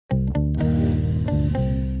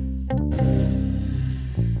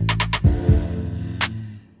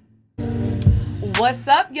What's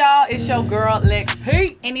up, y'all? It's your girl, Lex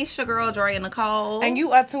P. And it's your girl, Drea Nicole. And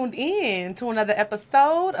you are tuned in to another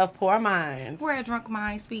episode of Poor Minds. Where a drunk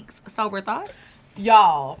mind speaks sober thoughts.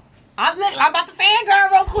 Y'all, I'm about to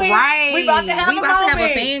fangirl real quick. Right. We about to have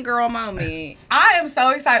a fangirl moment. I am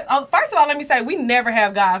so excited. Oh, first of all, let me say, we never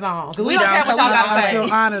have guys on. Because we don't care what y'all got to say. I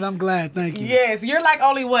feel honored. I'm glad. Thank you. Yes. You're like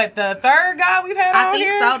only, what, the third guy we've had on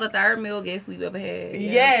here? I think so. The third male guest we've ever had.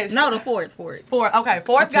 Yeah. Yes. No, the fourth. Okay,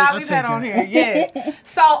 fourth guy we've had on here. Yes.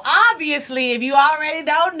 So, obviously, if you already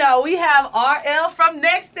don't know, we have RL from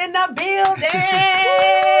Next in the building.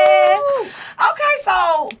 Okay,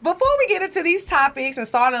 so before we get into these topics and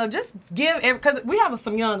start to just give, because we have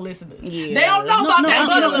some young listeners. Yeah. They don't know about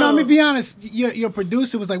that. No, let me be honest. Your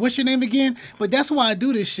producer was like, "What's your name again?" But that's why I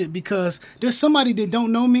do this shit, because there's somebody that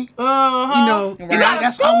don't know me. Uh-huh. You know, right.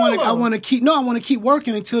 And I want to keep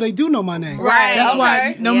working until they do know my name. Right. That's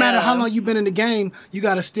why no matter how long you've been in the game, you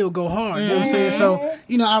got to still go hard. You know what I'm saying? So,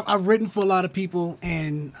 you know, I've written for a lot of people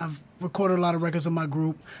and I've recorded a lot of records with my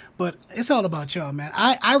group. But it's all about y'all, man.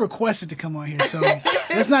 I requested to come on here, so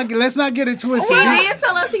let's not get it twisted. He did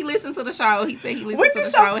tell us he listened to the show. He said he listened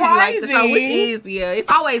to the show and he liked the show, which is,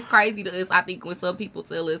 it's always crazy to us, I think, when some people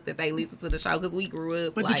tell us that they listen to the show, because we grew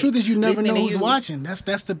up. But the truth is, you never know who's watching. That's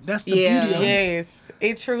the beauty of it. Yes,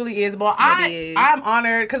 it truly is. But I'm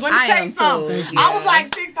honored, because let me tell you something. I was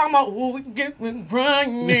like 6 talking about, we can get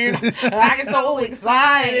running. I get so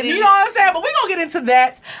excited. You know what I'm saying? But we're going to get into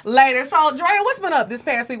that later. So, Drea, what's been up this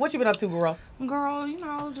past week? What you been up to, girl? Girl, you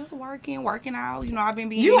know, just working out. You know, I've been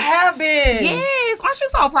being... You have been. Yes. Aren't you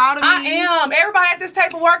so proud of me? I am. Everybody at this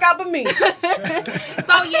table work out but me. So,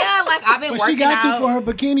 yeah, like, I've been working out. She got to for her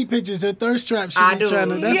bikini pictures, her thirst trap. I do.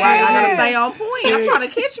 That's right. I gotta stay on point. I'm trying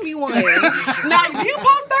to catch me one. Now, do you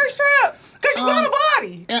post thirst traps? Because you got a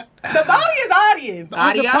body. The body is audience.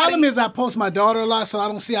 The problem is I post my daughter a lot, so I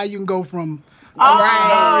don't see how you can go from...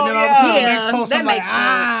 right. And then all of a sudden, the next post, I'm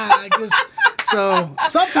like, So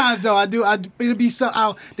sometimes though it'll be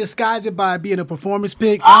I'll disguise it by being a performance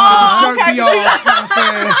pic. The shirt be off. You know what I'm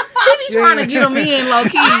saying? He be trying to get them in low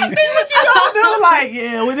key. I see what you gonna do. Like,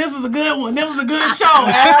 well, this is a good one. This was a good show.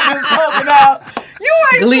 I'm just poking out. You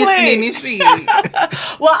ain't slick.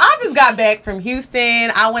 Well, I just got back from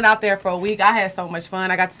Houston. I went out there for a week. I had so much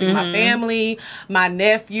fun. I got to see my family, my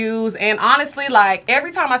nephews, and honestly, like,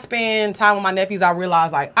 every time I spend time with my nephews, I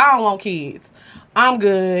realize, like, I don't want kids. I'm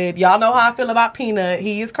good. Y'all know how I feel about Peanut.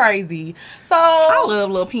 He is crazy. So I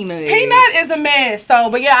love little Peanut. Peanut is a mess. So,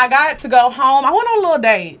 but yeah, I got to go home. I went on a little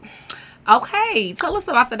date. Okay, tell us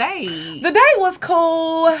about the date. The date was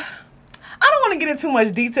cool. I don't want to get into too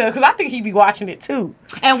much detail because I think he'd be watching it too.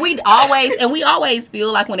 And we always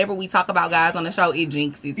feel like whenever we talk about guys on the show, it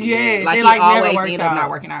jinxes. Yeah, like it always ends up not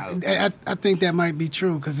working out. I think that might be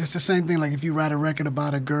true, because it's the same thing. Like if you write a record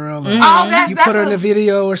about a girl, or you put her in a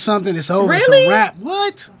video or something, it's over. Really? It's a wrap.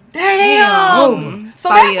 What? Damn. So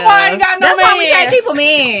that's why I ain't got no man. That's why we can't keep them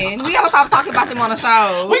in. We gotta stop talking about them on the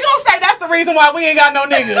show. We gonna say that's the reason why we ain't got no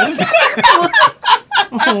niggas.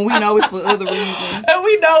 We know it's for other reasons. And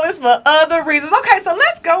we know it's for other reasons. Okay, so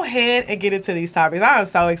let's go ahead and get into these topics. I am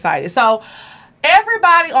so excited. So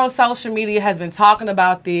everybody on social media has been talking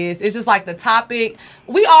about this. It's just like the topic.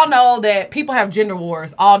 We all know that people have gender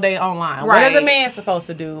wars all day online. Right. What is a man supposed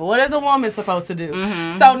to do? What is a woman supposed to do?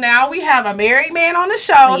 Mm-hmm. So now we have a married man on the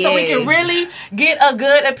show, so we can really get a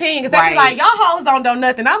good opinion. Because they be like, y'all hoes don't know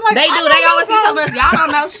nothing. I'm like, they do. They always tell us, y'all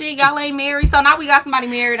don't know shit. Y'all ain't married. So now we got somebody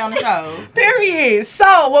married on the show. Period.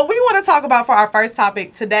 So what we want to talk about for our first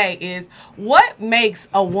topic today is what makes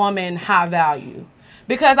a woman high value.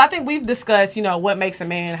 Because I think we've discussed, you know, what makes a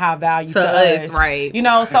man high value to us. Right. You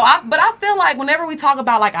know, but I feel like whenever we talk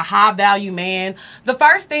about like a high value man, the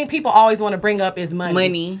first thing people always want to bring up is money.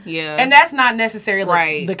 Money, yeah. And that's not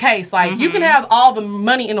necessarily the case. Like, you can have all the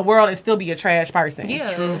money in the world and still be a trash person.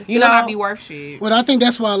 Yeah. You know, not be worth shit. Well, I think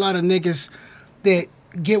that's why a lot of niggas that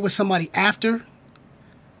get with somebody after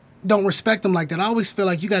don't respect them like that. I always feel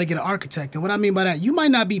like you got to get an architect. And what I mean by that, you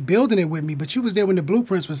might not be building it with me, but you was there when the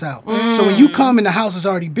blueprints was out. So when you come and the house is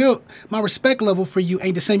already built, my respect level for you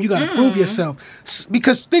ain't the same. You got to prove yourself.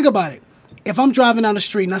 Because think about it. If I'm driving down the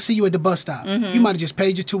street and I see you at the bus stop, you might have just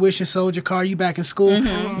paid your tuition, sold your car, you back in school.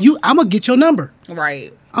 I'm going to get your number.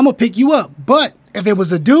 Right. I'm going to pick you up. But if it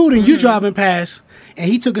was a dude and you driving past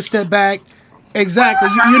and he took a step back, exactly.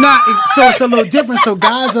 You're not, so it's a little different. So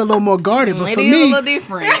guys are a little more guarded. But it for is me, a little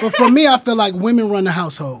different. But for me, I feel like women run the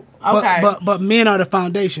household. Okay. But men are the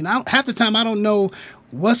foundation. Half the time, I don't know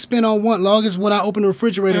what's spent on what? Long as when I open the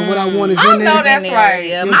refrigerator, what I want is in there. I know that's right.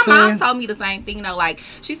 Yeah. You know my mom told me the same thing. Like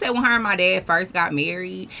she said, when her and my dad first got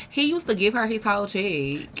married, he used to give her his whole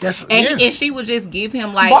check. And she would just give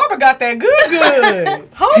him like. Barbara got that good.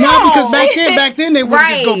 Hold on. No, because back then they wouldn't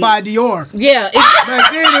just go buy Dior. Yeah.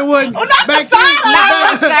 Back then it wasn't. Back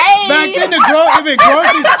then the groceries.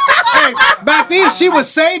 Hey, back then she would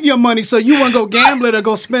save your money so you wouldn't go gamble it or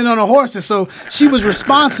go spend on a horses. So she was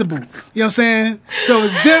responsible. You know what I'm saying? So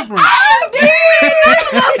it's different.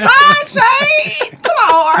 Come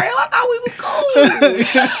on, Ariel. I thought we was cool.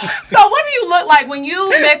 So what do you look like when you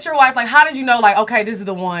met your wife? Like, how did you know, like, okay, this is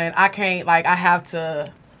the one. I can't, like, I have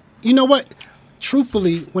to. You know what?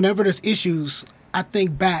 Truthfully, whenever there's issues, I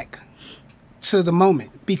think back to the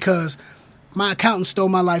moment because my accountant stole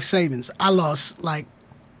my life savings. I lost like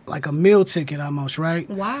a meal ticket almost, right?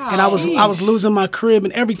 Wow. And I was losing my crib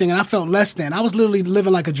and everything, and I felt less than. I was literally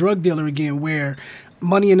living like a drug dealer again, where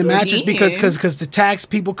money in the mattress because the tax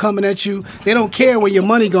people coming at you, they don't care where your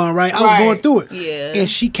money going, right? I was going through it. Yeah. And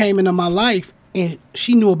she came into my life and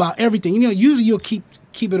she knew about everything. You know, usually you'll keep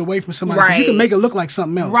it away from somebody because you can make it look like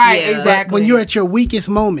something else. Right, exactly. But when you're at your weakest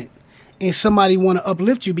moment and somebody want to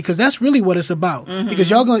uplift you, because that's really what it's about. Because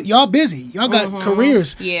y'all busy, y'all got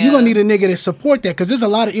careers. Yeah. You're gonna need a nigga to support that, because there's a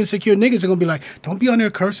lot of insecure niggas that are gonna be like, don't be on there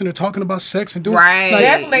cursing or talking about sex and doing right. Like,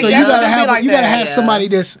 so you gotta have somebody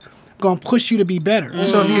that's gonna push you to be better.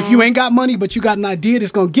 So if you ain't got money but you got an idea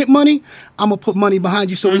that's gonna get money, I'm gonna put money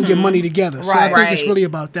behind you so we can get money together. So I think it's really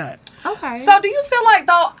about that. Okay. So do you feel like,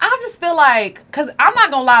 though, I just feel like, because I'm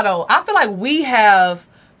not gonna lie though, I feel like we have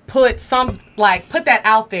put that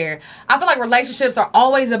out there. I feel like relationships are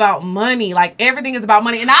always about money. Like, everything is about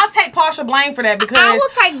money. And I'll take partial blame for that, because I will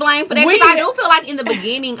take blame for that, because I do feel like in the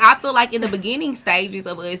beginning stages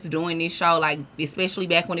of us doing this show, like especially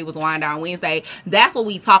back when it was Wine Down Wednesday, that's what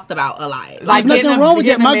we talked about a lot. Like, there's nothing wrong with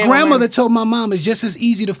that. My grandmother told my mom it's just as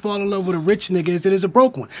easy to fall in love with a rich nigga as it is a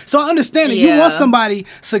broke one. So I understand it. You want somebody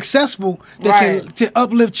successful that can to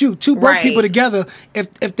uplift you. Two broke people together,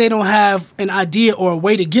 if they don't have an idea or a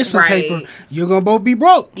way to get some paper, you're gonna both be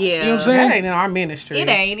broke. Yeah. You know what I'm saying? That ain't in our ministry. It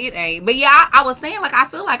ain't. But yeah, I was saying, like, I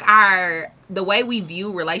feel like the way we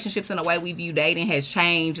view relationships and the way we view dating has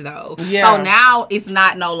changed, though. Yeah. So now it's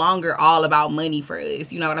no longer all about money for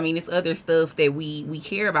us. You know what I mean? It's other stuff that we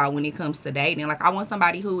care about when it comes to dating. Like, I want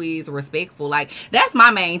somebody who is respectful. Like, that's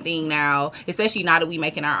my main thing now, especially now that we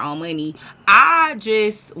making our own money. I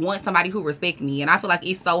just want somebody who respects me. And I feel like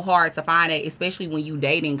it's so hard to find that, especially when you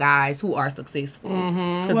dating guys who are successful.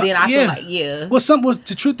 Because then I feel like, Well,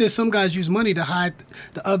 the truth is, some guys use money to hide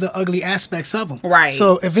the other ugly aspects of them. Right.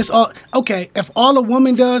 So if it's all okay, if all a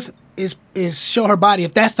woman does is show her body,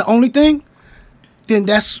 if that's the only thing, then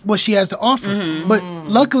that's what she has to offer. But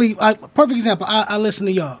luckily, perfect example, I listen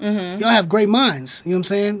to y'all. Y'all have great minds. You know what I'm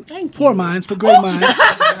saying? Thank Poor you. minds, but great minds. You know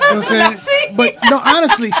what I'm saying? But no,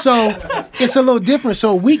 honestly, so it's a little different.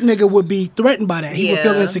 So a weak nigga would be threatened by that. He would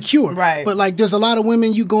feel insecure. Right. But like, there's a lot of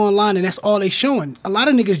women, you go online and that's all they showing. A lot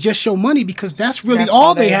of niggas just show money because that's really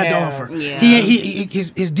all they had to offer. Yeah.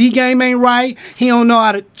 His D game ain't right. He don't know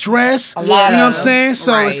how to dress. You know what I'm saying?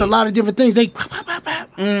 So it's a lot of different things.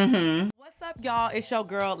 What's up, y'all? It's your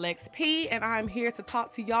girl Lex P, and I'm here to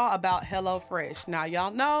talk to y'all about HelloFresh. Now,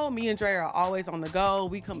 y'all know me and Dre are always on the go.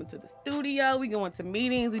 We come into the studio, we going to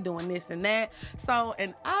meetings, we doing this and that. So,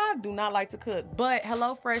 and I do not like to cook, but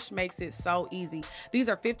HelloFresh makes it so easy. These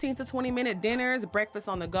are 15 to 20 minute dinners, breakfast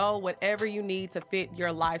on the go, whatever you need to fit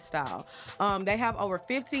your lifestyle. They have over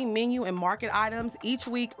 15 menu and market items each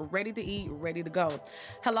week, ready to eat, ready to go.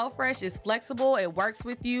 HelloFresh is flexible. It works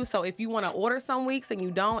with you. So if you want to order some weeks and you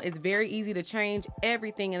don't, it's very easy to change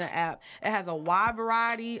everything in the app. It has a wide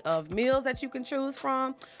variety of meals that you can choose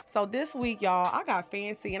from. So this week, y'all, I got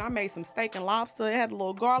fancy and I made some steak and lobster. It had a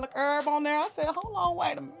little garlic herb on there. I said, hold on,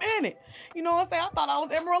 wait a minute. You know what I'm saying? I thought I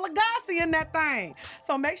was Emerald Lagasse in that thing.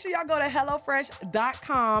 So make sure y'all go to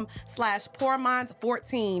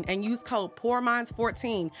HelloFresh.com/PoorMinds14 and use code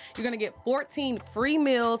PoorMinds14. You're going to get 14 free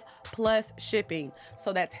meals plus shipping.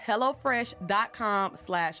 So that's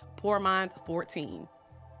HelloFresh.com/PoorMinds14.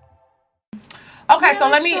 Okay, so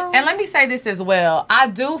let me say this as well. I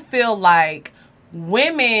do feel like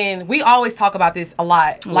women, we always talk about this a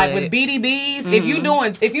lot. Like with BDBs, if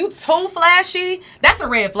you too flashy, that's a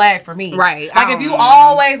red flag for me. Right. Like if you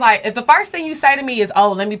always if the first thing you say to me is,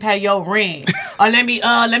 "Oh, let me pay your rent," or let me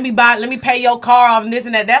pay your car off and this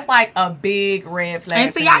and that, that's like a big red flag.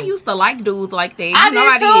 And see, I used to like dudes like that. I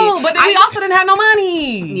did too, but then we also didn't have no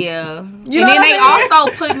money. Yeah. And then they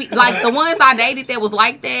also put me, like the ones I dated that was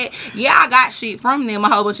like that, yeah, I got shit from them, a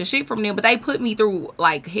whole bunch of shit from them, but they put me through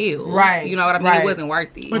like hell. Right. You know what I mean? Right. It wasn't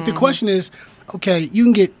worth it. But the question is, okay, you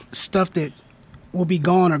can get stuff that will be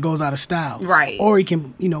gone or goes out of style. Right. Or you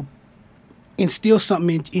can, instill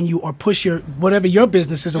something in you or push whatever your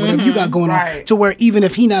business is or whatever you got going on to where even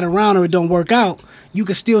if he not around or it don't work out, you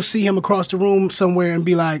can still see him across the room somewhere and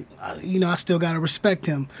be like, I still got to respect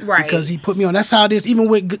him because he put me on. That's how it is even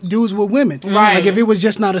with dudes with women. Right. Like if it was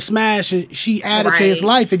just not a smash and she added to his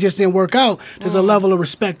life, it just didn't work out. There's a level of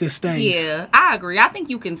respect that stays. Yeah, I agree. I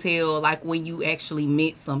think you can tell like when you actually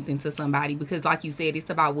meant something to somebody because like you said, it's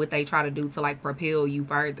about what they try to do to like propel you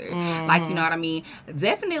further. Like, you know what I mean?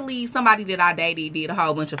 Definitely somebody that I dated did a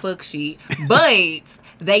whole bunch of fuck shit, but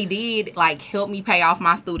they did like help me pay off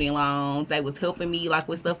my student loans. They was helping me like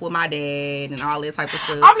with stuff with my dad and all that type of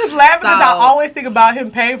stuff. I'm just laughing because I always think about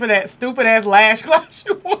him paying for that stupid ass lash class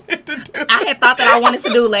you wanted to do. I had thought that I wanted to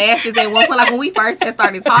do lashes at one point. Like when we first had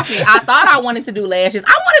started talking, I thought I wanted to do lashes.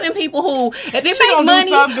 I'm one of them people who, if it makes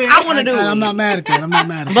money, I want to do it. I'm not mad at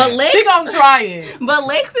that. But Lex, she gonna try it. But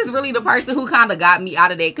Lex is really the person who kind of got me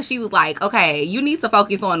out of that because she was like, okay, you need to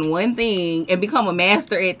focus on one thing and become a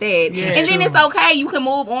master at that. Yeah, and then it's okay. You can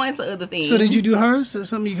move on to other things. So did you do hers or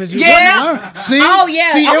something? Because you See? Oh,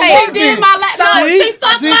 yeah. See, okay. She did my she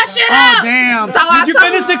fucked my shit up. Oh, damn. So did you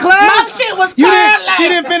finish the class? My shit was curly. She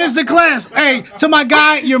didn't finish the class. Hey, to my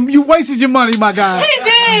guy, you wasted your money, my guy. He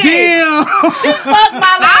did. Damn. She fucked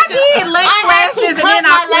my lashes. I did lashes and then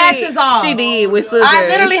I lashes off. She did with scissors. I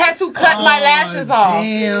literally had to cut my lashes off.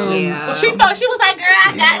 Damn. Yeah. She was like, girl,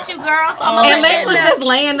 I got you, girl. So and Lex was just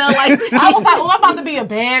laying there like I was like, I'm about to be a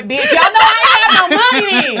bad bitch. Y'all know I ain't had no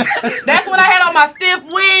money then. That's when I had on my stiff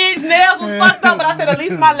wigs. Nails was fucked up, but I said at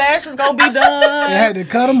least my lashes gonna be done. You had to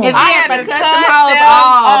cut them off. I had to cut them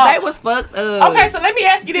off. They was fucked up. Okay, so let me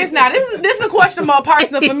ask you this now. This is a question more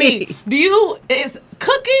personal for me. Is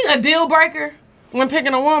cooking a deal breaker when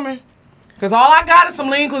picking a woman? Because all I got is some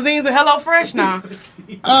Lean Cuisines and HelloFresh now.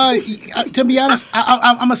 To be honest,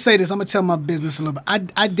 I'm going to say this. I'm going to tell my business a little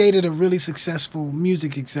bit. I dated a really successful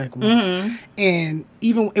music exec once. And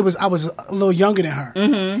even I was a little younger than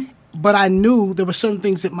her. But I knew there were certain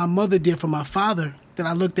things that my mother did for my father that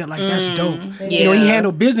I looked at like, that's dope. Yeah. He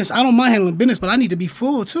handled business. I don't mind handling business, but I need to be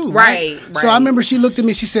full too. Right. So I remember she looked at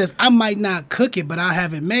me, she says, I might not cook it, but I'll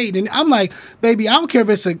have it made. And I'm like, baby, I don't care if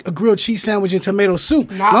it's a grilled cheese sandwich and tomato soup.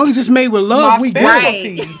 As long as it's made with love, we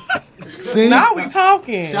good. See? Now we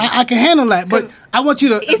talking. See, I can handle that, but I want you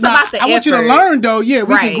to. It's about the effort. I want you to learn, though. Yeah,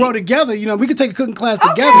 we can grow together. We can take a cooking class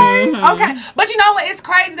together. Okay, but you know what? It's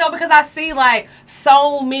crazy though because I see like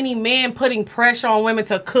so many men putting pressure on women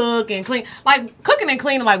to cook and clean. Like cooking and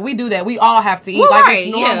cleaning, like we do that. We all have to eat.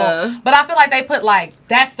 It's normal. Yeah. But I feel like they put like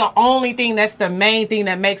that's the only thing. That's the main thing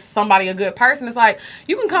that makes somebody a good person. It's like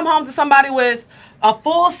you can come home to somebody with a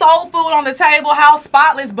full soul food on the table, house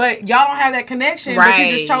spotless, but y'all don't have that connection. But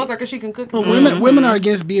you just chose her because she can cook. But women are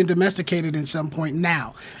against being domesticated at some point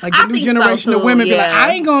now. Like the new generation of women be like,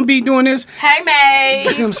 I ain't gonna be doing this. Hey, May.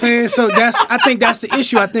 You see what I'm saying? So I think that's the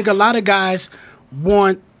issue. I think a lot of guys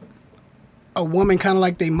want a woman kind of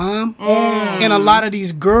like their mom. And a lot of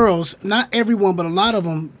these girls, not everyone, but a lot of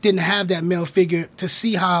them didn't have that male figure to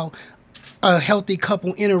see how a healthy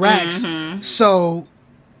couple interacts. So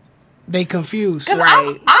they confused.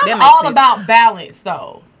 I'm all about balance,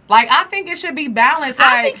 though. Like, I think it should be balanced.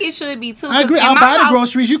 Like, I think it should be, too. I agree. I'll buy the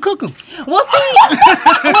groceries. You cook them. Well, see,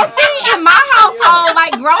 in my household,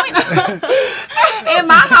 like,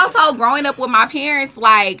 growing up with my parents,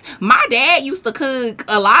 like, my dad used to cook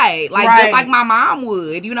a lot. Like, just like my mom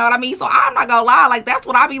would. You know what I mean? So, I'm not gonna lie. Like, that's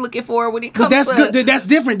what I be looking for when it comes to... That's good. That's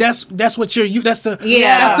different. That's what that's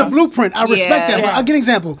the blueprint. I respect that. But I'll give an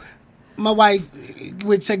example. My wife,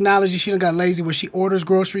 with technology, she done got lazy where she orders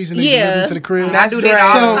groceries and they deliver them to the crib. I do that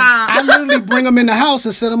all the time. I literally bring them in the house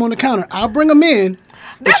and set them on the counter. I'll bring them in,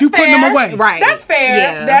 but you putting them away. Right. That's fair.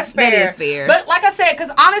 Yeah, that's fair. That is fair. But like I said,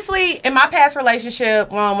 because honestly, in my past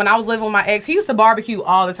relationship, when I was living with my ex, he used to barbecue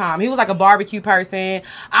all the time. He was like a barbecue person.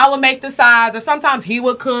 I would make the sides, or sometimes he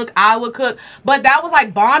would cook, I would cook. But that was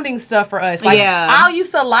like bonding stuff for us. Like, I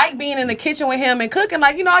used to like being in the kitchen with him and cooking.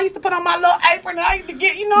 Like, I used to put on my little apron and I used to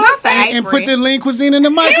get, what I'm saying? And put the Lean Cuisine in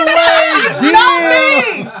the microwave. You know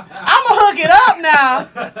me. I'm going to hook it up now.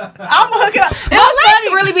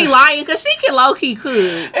 Let's really be lying because she can low-key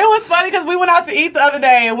cook. It was funny because we went out to eat the other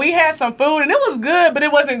day and we had some food and it was good, but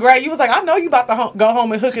it wasn't great. You was like, I know you about to go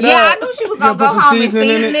home and hook it up. Yeah, I knew she was going to go home and season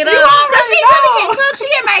it up. She really can cook. She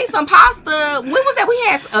had made some pasta. When was that? We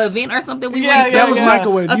had an event or something we went to. That was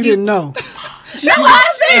microwave. You didn't know.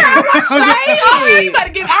 I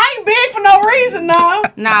ain't big for no reason, no.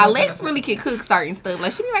 Nah, Lex really can cook certain stuff.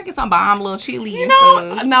 Like, she be making some bomb little chili and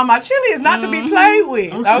stuff. Now my chili is not to be played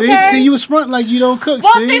with. Okay? See, you was fronting like you don't cook.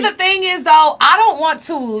 Well, see, the thing is, though, I don't want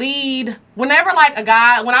to lead. Whenever, like, a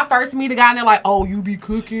guy, when I first meet a guy and they're like, oh, you be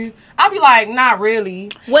cooking? I'll be like, not really.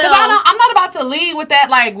 Well, because I'm not about to lead with that.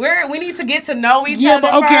 Like, we need to get to know each other. Yeah,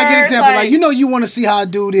 but okay, I get an example. Like, you want to see how a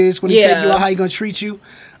dude is when he take you out, how he gonna treat you.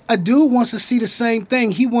 A dude wants to see the same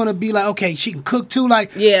thing. He want to be like, okay, she can cook too.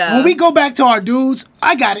 Like, when we go back to our dudes,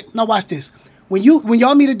 I got it. Now watch this. When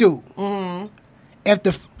y'all meet a dude, if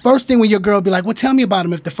the first thing when your girl be like, well, tell me about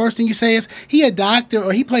him. If the first thing you say is he a doctor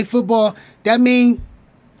or he play football, that mean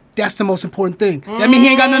that's the most important thing. That mean he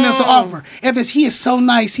ain't got nothing else to offer. If it's he is so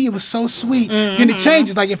nice, he was so sweet, then it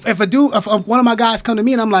changes. Like if one of my guys come to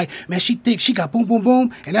me and I'm like, man, she thick, she got boom, boom,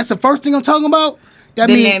 boom, and that's the first thing I'm talking about. That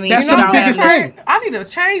means that's the biggest thing. I need to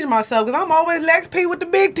change myself because I'm always Lex P with the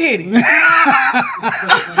big titties.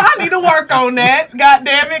 I need to work on that. God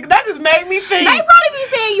damn it. That just made me think. They probably be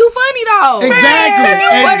saying you funny though.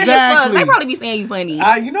 Exactly. They probably be saying you funny.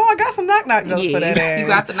 I got some knock jokes for that ass. You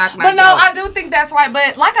got the knock But no, I do think that's right.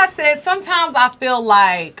 But like I said, sometimes I feel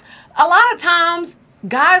like a lot of times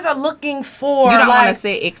guys are looking for. You don't want to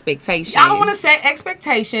set expectations. I don't want to set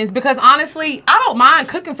expectations because honestly, I don't mind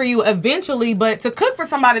cooking for you eventually, but to cook for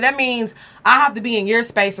somebody, that means I have to be in your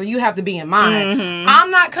space or you have to be in mine. I'm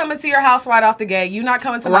not coming to your house right off the gate. You're not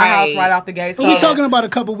coming to my house right off the gate. So we're talking about a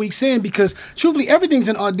couple weeks in because truthfully, everything's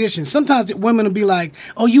an audition. Sometimes women will be like,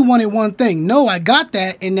 oh, you wanted one thing. No, I got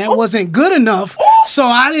that and that wasn't good enough. So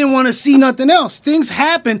I didn't want to see nothing else. Things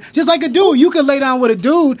happen just like a dude. You could lay down with a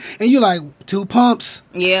dude and you're like, 2 pumps.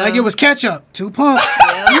 Yeah. Like it was ketchup. 2 pumps.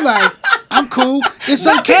 Yeah. You like, I'm cool. It's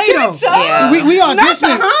okay though. Yeah. We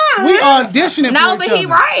auditioning. We auditioning. No, but he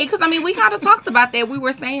right. Because I mean, we kind of talked about that. We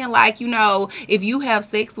were saying like, if you have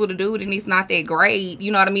sex with a dude and it's not that great,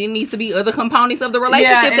 you know what I mean? It needs to be other components of the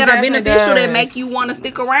relationship that are beneficial that make you want to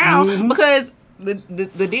stick around because the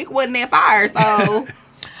dick wasn't that fire. So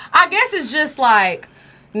I guess it's just like,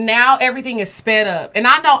 now everything is sped up, and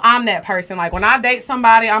I know I'm that person. Like when I date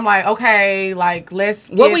somebody, I'm like, okay, like let's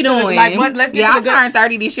what we doing? Let's get. I turned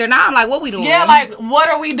 30 this year. Now I'm like, what we doing? Yeah, like what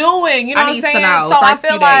are we doing? You know what I'm saying? So I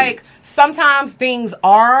feel like sometimes things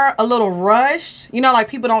are a little rushed. Like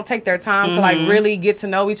people don't take their time to like really get to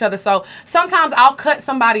know each other. So sometimes I'll cut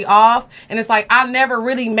somebody off, and it's like I never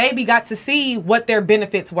really maybe got to see what their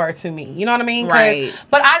benefits were to me. You know what I mean? Right.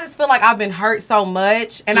 But I just feel like I've been hurt so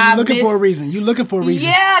much, and I'm looking for a reason. You looking for a reason?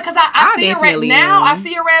 Yeah, because I see a red now. I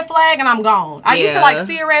see a red flag and I'm gone. I used to like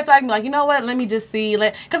see a red flag and be like, you know what? Let me just see.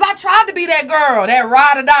 Because I tried to be that girl, that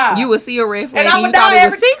ride or die. You would see a red flag and you thought it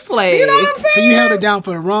was Six Flags. You know what I'm saying? So you held it down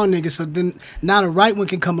for the wrong nigga. So then now the right one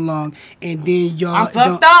can come along and then y'all. I'm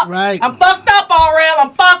fucked up. Right. I'm fucked up, Aurel.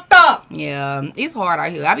 I'm fucked up. Yeah, it's hard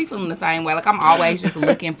out here. I be feeling the same way. Like I'm always just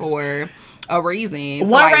looking for a reason.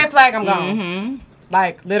 One red flag, I'm gone.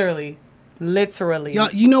 Like literally. Y'all,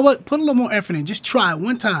 you know what? Put a little more effort in. Just try it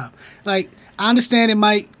one time. Like, I understand it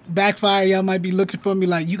might backfire. Y'all might be looking for me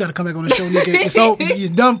like, you got to come back on the show, nigga. It's over. You're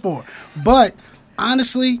done for. But,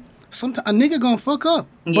 honestly, sometimes a nigga gonna fuck up.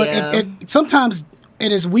 But if sometimes at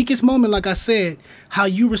his weakest moment, like I said, how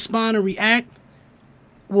you respond and react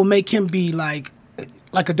will make him be like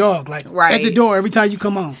a dog, like at the door every time you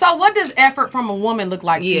come on. So what does effort from a woman look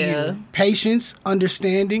like to you? Patience,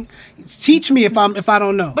 understanding. Teach me if I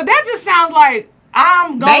don't know. But that just sounds like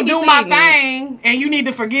I'm gonna do my thing and you need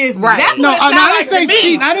to forgive me. Right. That's I didn't say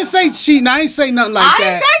cheating. I didn't say cheating. I didn't say nothing like that.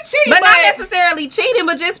 I didn't say cheating. But not necessarily cheating,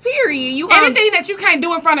 but just period. Anything that you can't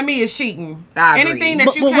do in front of me is cheating. Anything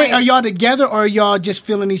that you can't. Wait, are y'all together or are y'all just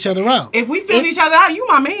feeling each other out? If we feel each other out, you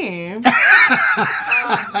my man.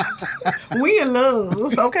 We in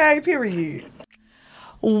love. Okay, period.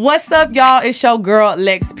 What's up, y'all? It's your girl,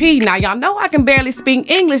 Lex P. Now, y'all know I can barely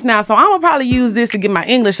speak English now, so I'm going to probably use this to get my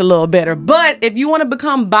English a little better. But if you want to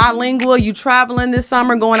become bilingual, you traveling this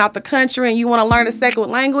summer, going out the country, and you want to learn a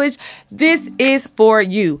second language, this is for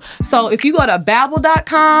you. So if you go to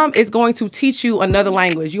Babbel.com, it's going to teach you another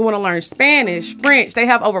language. You want to learn Spanish, French. They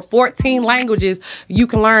have over 14 languages you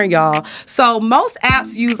can learn, y'all. So most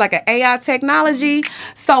apps use like an AI technology.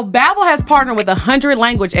 So Babbel has partnered with 100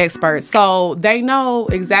 language experts. So they know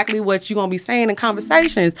exactly what you're going to be saying in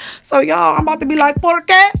conversations. So, y'all, I'm about to be like, ¿por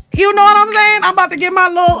qué? You know what I'm saying? I'm about to get my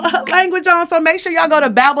little language on. So, make sure y'all go to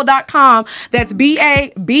Babbel.com. That's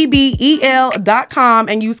Babbel.com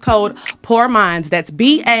and use code Pour Minds. That's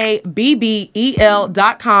BABBEL.com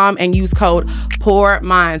and use code Pour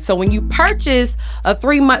Minds. So when you purchase a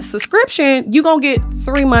 3-month subscription, you're going to get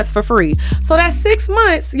 3 months for free. So that's 6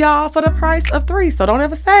 months, y'all, for the price of 3. So don't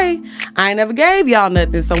ever say, I ain't never gave y'all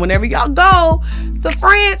nothing. So whenever y'all go to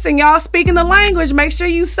France and y'all speaking the language, make sure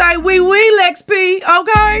you say, oui, Lex P,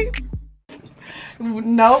 okay?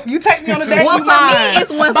 Nope, you take me on a date. Well, for me,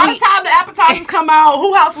 it's once by the time the appetizers come out,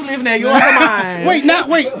 who house we living at? Yours or mine?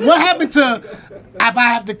 Wait. What happened to if I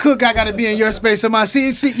have to cook? I got to be in your space. Am I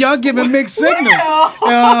see y'all giving mixed signals?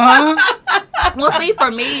 Well, see,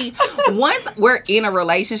 for me, once we're in a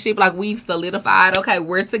relationship, like we've solidified, okay,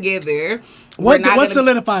 we're together. What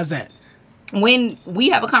solidifies that? When we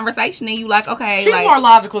have a conversation and you like, okay, she's like, more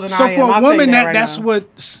logical than I am. So for a woman, that's what.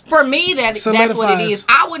 For me, that's what it is.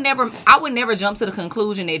 I would never jump to the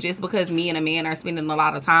conclusion that just because me and a man are spending a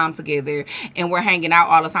lot of time together and we're hanging out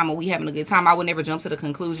all the time and we having a good time, I would never jump to the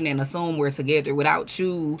conclusion and assume we're together without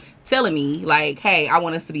you telling me, like, hey, I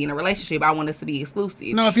want us to be in a relationship. I want us to be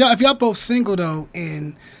exclusive. No, if y'all both single though,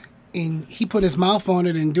 and he put his mouth on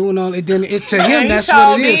it and doing all it, then it to him that's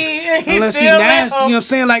what it is. Unless he nasty, you know what I'm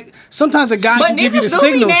saying? Like sometimes a guy can give you the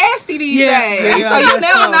signals. But niggas do be nasty these days. So you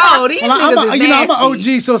never know. These niggas is nasty. I'm an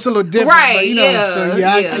OG, so it's a little different. Right?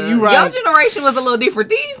 But, you right. Your generation was a little different.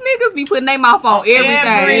 These niggas be putting their mouth on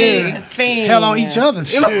everything. Hell on each other.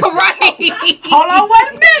 Right. Hold on, wait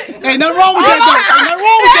a minute. Ain't nothing wrong with that.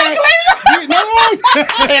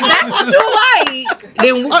 If that's what you like,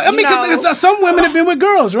 then I mean, because some women have been with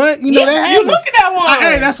girls, right? You know, they have. You look at that one.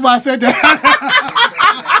 Hey, that's why I said that.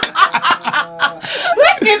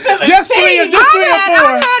 Let's get to the just three or four.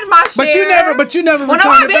 I had my share. But you never. Well, no,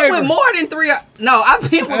 I've been with more than 3.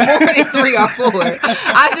 I've been with more than 3 or 4.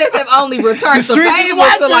 I just have only returned the favor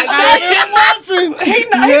to like. He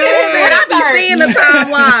I be seeing the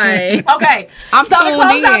timeline. Okay, so to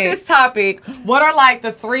close out this topic, what are like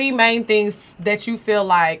the 3 main things that you feel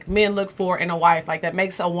like men look for in a wife, like that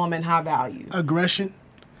makes a woman high value? Aggression.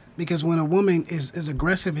 Because when a woman is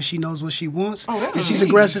aggressive and she knows what she wants, and she's deep.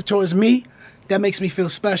 aggressive towards me, that makes me feel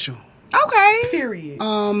special. Okay. Period.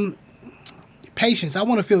 Patience. I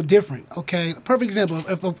want to feel different. Okay. Perfect example.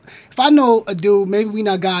 If I know a dude, maybe we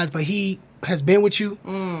not guys, but he has been with you,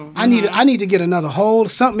 I need to get another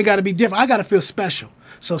hold. Something got to be different. I got to feel special.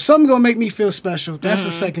 So something gonna make me feel special. That's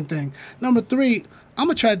the second thing. Number 3. I'm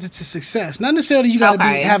attracted to success. Not necessarily you got to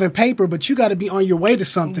be having paper, but you got to be on your way to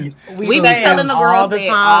something. We be telling the girls that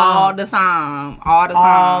all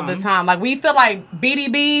the time. Like we feel like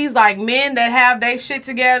BDBs, like men that have their shit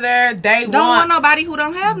together. They don't want nobody who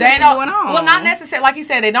don't have nothing going on. Well, not necessarily. Like you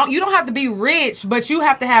said, you don't have to be rich, but you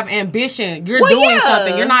have to have ambition. You're doing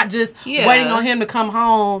something. You're not just waiting on him to come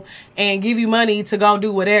home and give you money to go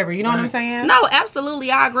do whatever. You know what I'm saying? No,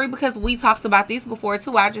 absolutely. I agree because we talked about this before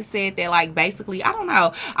too. I just said that like basically, I don't know.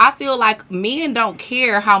 I feel like men don't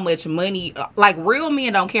care how much money, like real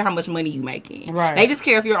men don't care how much money you making. Right. They just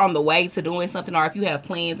care if you're on the way to doing something or if you have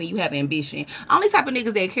plans and you have ambition. Only type of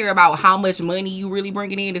niggas that care about how much money you really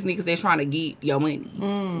bringing in is niggas that's trying to get your money,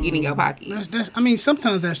 get in your pocket. I mean,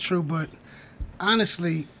 sometimes that's true, but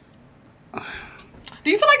honestly, do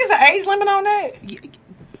you feel like it's an age limit on that?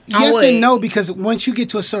 Yes and no, because once you get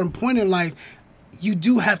to a certain point in life, you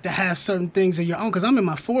do have to have certain things of your own. Because I'm in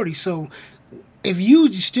my 40s, so if you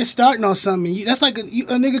just starting on something, that's like a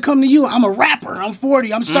nigga come to you. I'm a rapper. I'm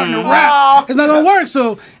 40. I'm starting to rap. It's not gonna work.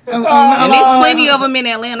 So, and there's plenty of them in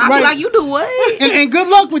Atlanta. I be like, you do what? And good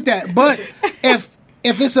luck with that. But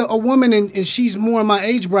if it's a woman and she's more in my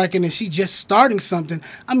age bracket and she's just starting something,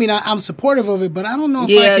 I mean, I'm supportive of it, but I don't know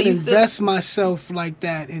if I can invest myself like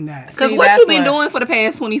that in that. Because what you been doing for the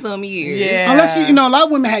past 20-some years. Yeah. Unless, a lot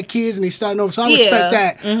of women had kids and they starting over, so I respect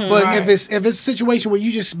that. Mm-hmm. But if it's a situation where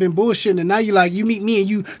you just been bullshitting and now you like, you meet me and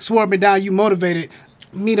you swore me down, you motivated,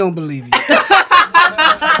 me don't believe you.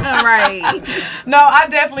 Right. No, I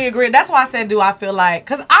definitely agree. That's why I said, do I feel like,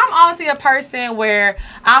 because I'm honestly a person where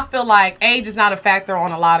I feel like age is not a factor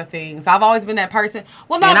on a lot of things. I've always been that person.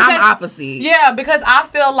 Well, no, and I'm opposite. Yeah, because I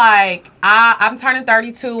feel like I'm turning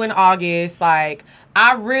 32 in August. Like,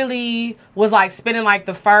 I really was like spending like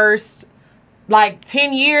the first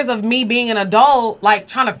 10 years of me being an adult, like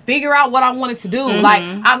trying to figure out what I wanted to do. Mm-hmm. Like,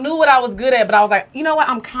 I knew what I was good at, but I was like, you know what?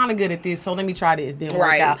 I'm kind of good at this, so let me try this. Didn't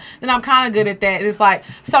work out. Then I'm kind of good at that. And it's like,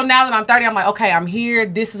 so now that I'm 30, I'm like, okay, I'm here.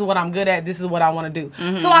 This is what I'm good at. This is what I want to do.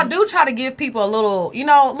 Mm-hmm. So I do try to give people a little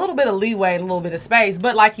bit of leeway and a little bit of space.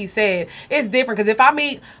 But like he said, it's different. Because if I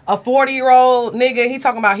meet a 40-year-old nigga, he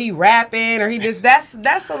talking about he rapping or he just, that's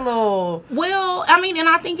a little... Well, I mean, and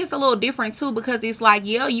I think it's a little different too, because it's like,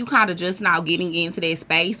 you kind of just now getting getting into that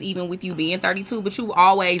space, even with you being 32, but you've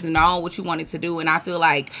always known what you wanted to do. And I feel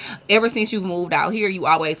like ever since you've moved out here, you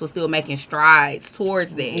always was still making strides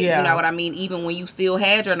towards that. Yeah. You know what I mean? Even when you still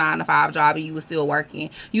had your 9-to-5 job and you were still working,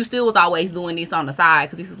 you still was always doing this on the side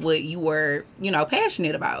because this is what you were,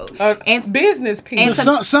 passionate about. And business people.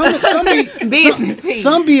 Some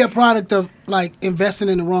be a product of like investing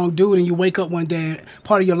in the wrong dude, and you wake up one day and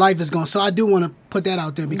part of your life is gone. So I do want to put that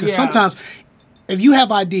out there because sometimes if you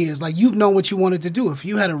have ideas, like you've known what you wanted to do, if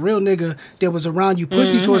you had a real nigga that was around you,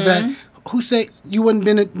 pushing you towards that, who said you wouldn't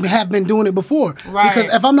have been doing it before? Right. Because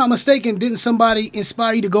if I'm not mistaken, didn't somebody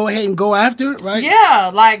inspire you to go ahead and go after it, right?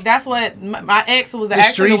 Yeah, like that's what my ex was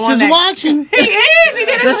actually the one streets is watching. He is. He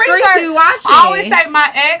did his research. The streets is watching. I always say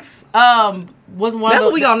my ex was one That's of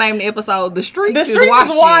what we gonna name the episode. The streets is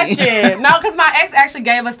watching. No, because my ex actually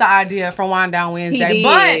gave us the idea for Wind Down Wednesday. He did.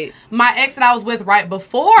 But my ex that I was with right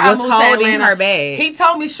before I moved to Atlanta, her bag. He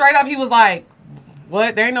told me straight up, he was like,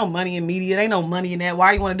 what? There ain't no money in media. There ain't no money in that.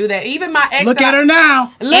 Why you want to do that? Even my ex. Look at her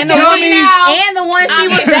now. And the one she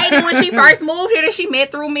was dating when she first moved here that she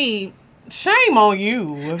met through me. Shame on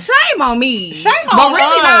you. Shame on me. Shame on But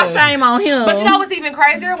really not shame on him. But you know what's even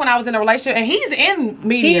crazier? When I was in a relationship, and he's in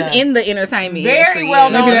media. He's in the entertainment very well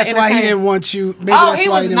known. Maybe that's why he didn't want you. Maybe he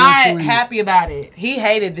was not happy about it. He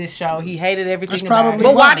hated this show. He hated everything about it.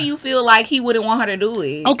 But why do you feel like he wouldn't want her to do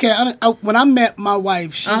it? Okay, when I met my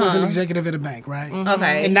wife, she was an executive at a bank, right?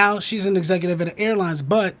 Okay. And now she's an executive at the airlines,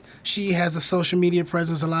 but she has a social media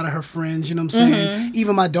presence, a lot of her friends, you know what I'm saying?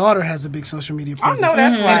 Even my daughter has a big social media presence. I know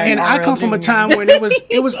that's right. And I come from a time when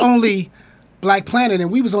it was only Black Planet,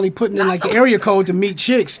 and we was only putting in like the area code to meet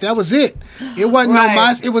chicks. That was it. It wasn't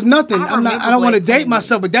it was nothing. I don't want to date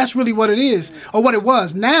myself, but that's really what it is, or what it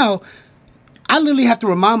was. Now I literally have to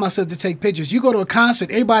remind myself to take pictures. You go to a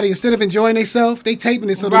concert, everybody, instead of enjoying themselves, they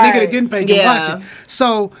taping it so the nigga that didn't pay can watch it.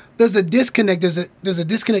 So there's a disconnect. There's a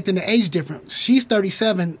disconnect in the age difference. She's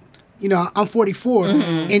 37. I'm 44,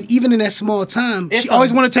 and even in that small time, she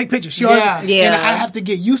always want to take pictures. She always, and I have to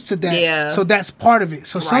get used to that. Yeah. So that's part of it.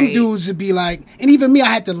 So some dudes would be like, and even me, I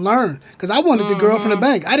had to learn because I wanted the girl from the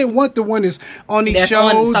bank. I didn't want the one that's on these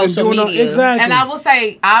shows and doing exactly. And I will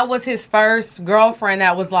say, I was his first girlfriend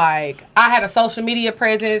that was like, I had a social media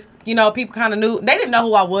presence. People kind of knew. They didn't know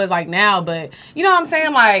who I was like now, but you know what I'm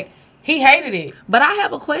saying, like. He hated it. But I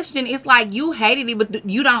have a question. It's like you hated it, but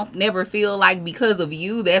you don't never feel like because of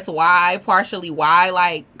you, that's partially why,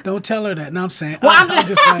 like... Don't tell her that. No, I'm saying... Well,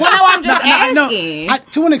 I'm just asking.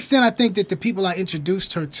 To an extent, I think that the people I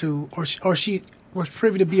introduced her to, or she was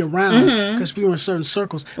privy to be around, because we were in certain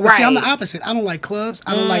circles. But see, I'm the opposite. I don't like clubs.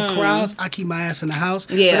 I don't like crowds. I keep my ass in the house.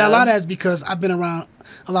 Yeah. But a lot of that's because I've been around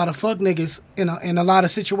a lot of fuck niggas in a lot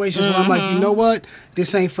of situations where I'm like, you know what?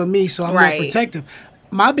 This ain't for me, so I'm more protective.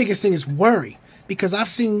 My biggest thing is worry, because I've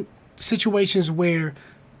seen situations where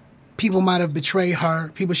people might have betrayed her,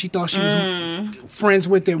 people she thought she was friends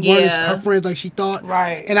with that weren't her friends like she thought.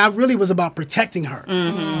 Right. And I really was about protecting her.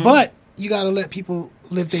 But you got to let people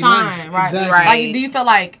live their life. Right. Exactly. Right. Like, do you feel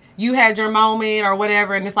like you had your moment or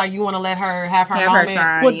whatever, and it's like you want to let her have her moment?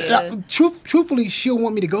 Shine, truthfully, she'll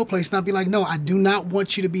want me to go place, and I'll be like, no, I do not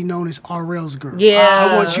want you to be known as RL's girl. Yeah.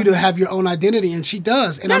 I want you to have your own identity, and she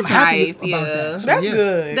does. And I'm happy about that. So, that's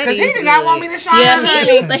good. Because he did not want me to shine. Yeah,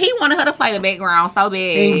 honey. So he wanted her to play the background so bad.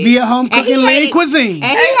 And be at home cooking lean cuisine.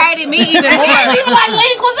 And he hated me even more. He was like,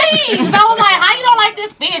 lean cuisine. So I was like, how you don't like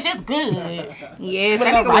this fish? It's good. Yes,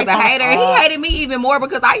 that nigga was a hater. He hated me even more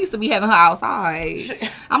because I used to be having her outside.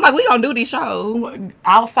 I'm like, we gonna do this show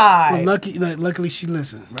outside. Well, luckily she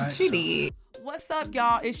listened, right? She did. What's up,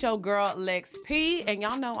 y'all? It's your girl, Lex P. And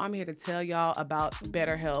y'all know I'm here to tell y'all about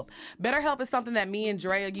BetterHelp. BetterHelp is something that me and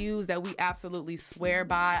Drea use that we absolutely swear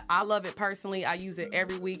by. I love it personally. I use it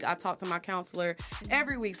every week. I talk to my counselor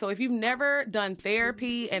every week. So if you've never done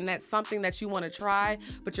therapy and that's something that you want to try,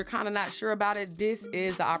 but you're kind of not sure about it, this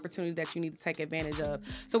is the opportunity that you need to take advantage of.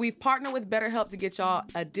 So we've partnered with BetterHelp to get y'all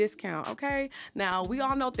a discount, okay? Now, we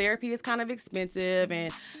all know therapy is kind of expensive,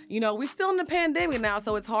 and, we're still in the pandemic now,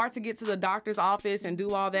 so it's hard to get to the doctor's office and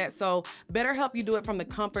do all that. So BetterHelp you do it from the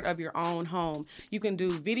comfort of your own home. You can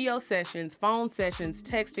do video sessions, phone sessions,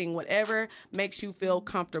 texting, whatever makes you feel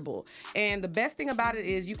comfortable. And the best thing about it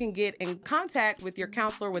is you can get in contact with your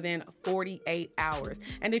counselor within 48 hours.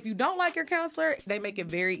 And if you don't like your counselor, they make it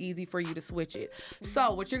very easy for you to switch it.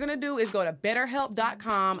 So what you're going to do is go to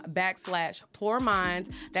betterhelp.com/poorminds.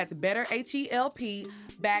 That's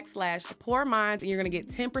BetterHelp.com/poorminds, and you're going to get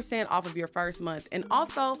 10% off of your first month. And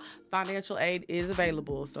also, financial aid is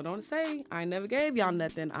available. So don't say I never gave y'all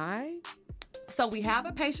nothing. So we have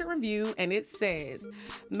a patient review, and it says,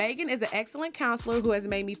 Megan is an excellent counselor who has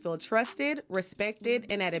made me feel trusted, respected,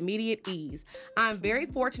 and at immediate ease. I'm very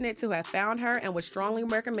fortunate to have found her and would strongly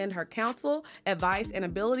recommend her counsel, advice, and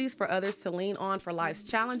abilities for others to lean on for life's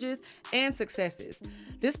challenges and successes.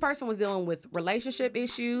 This person was dealing with relationship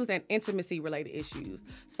issues and intimacy-related issues.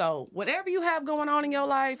 So whatever you have going on in your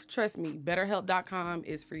life, trust me, BetterHelp.com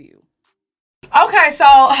is for you. Okay, so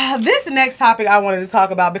this next topic I wanted to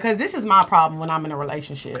talk about, because this is my problem when I'm in a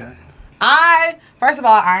relationship. Okay. First of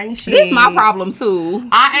all, I ain't shit. This is my problem too.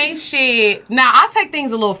 I ain't shit. Now, I take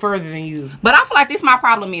things a little further than you. But I feel like this is my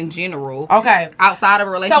problem in general. Okay. Outside of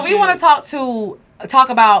a relationship. So we want to talk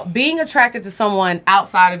about being attracted to someone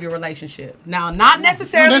outside of your relationship. Now, not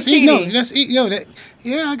necessarily cheating.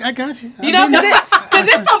 I got you. You know, because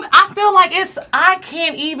it's some. I feel like I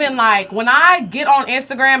can't even, like, when I get on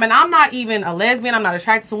Instagram, and I'm not even a lesbian, I'm not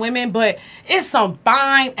attracted to women, but it's some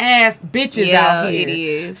fine ass bitches out here. It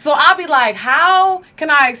is. So I'll be like, how can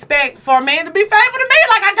I expect for a man to be faithful to me?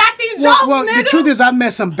 Like, I got these jokes, nigga. The truth is, I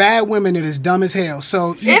met some bad women that is dumb as hell.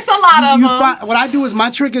 So it's a lot of them. What I do is, my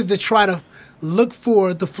trick is to try to look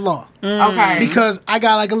for the flaw. Okay. Because I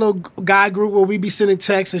got like a little guy group where we be sending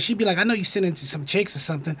texts, and she'd be like, I know you sending to some chicks or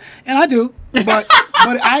something. And I do. But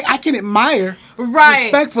I can admire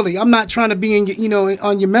respectfully. I'm not trying to be in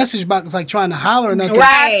on your message box like trying to holler or nothing.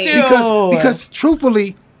 Right. Because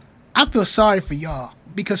truthfully, I feel sorry for y'all.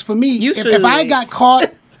 Because for me, if I got caught,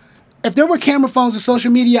 if there were camera phones and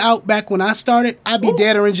social media out back when I started, I'd be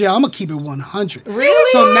dead or in jail. I'm gonna keep it 100.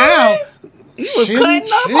 Really? So now, you was cutting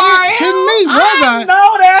up hard. Shouldn't me, was I?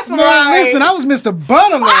 No, that's right. Listen, I was Mr.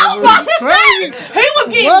 Butterland. I was about to say, he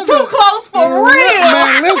was getting too close for real.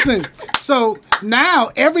 Man, listen. So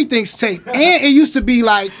now everything's taped. And it used to be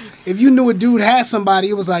like, if you knew a dude had somebody,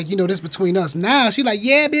 it was like, this between us. Now she like,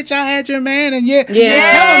 yeah, bitch, I had your man, and they're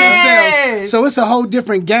telling themselves. So it's a whole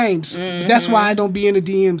different game. Mm-hmm. That's why I don't be in the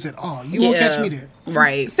DMs at all. You won't catch me there.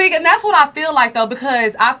 Right. See, and that's what I feel like, though,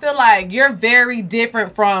 because I feel like you're very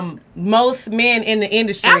different from most men in the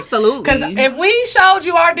industry. Absolutely. Because if we showed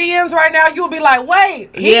you our DMs right now, you would be like,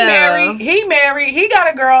 wait, he married, he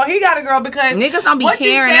got a girl, because niggas don't be caring, what you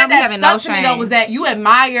said that having no shame. To me, though, was that you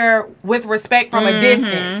admire with respect from a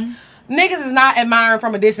distance. Niggas is not admiring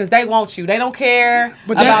from a distance. They want you. They don't care.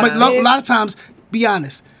 But a lot of times, be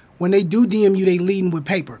honest, when they do DM you, they leading with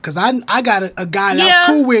paper. Because I got a guy that I was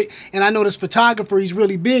cool with, and I know this photographer, he's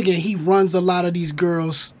really big, and he runs a lot of these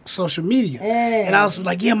girls' social media. And I was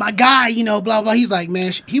like, yeah, my guy, blah, blah. He's like,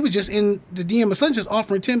 man, he was just in the DM of Sun just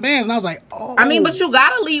offering 10 bands. And I was like, oh. I mean, but you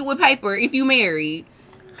got to lead with paper if you married.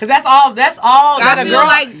 Because that's all that a girl,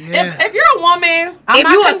 like, if you're a woman, I'm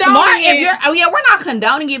not condoning it. We're not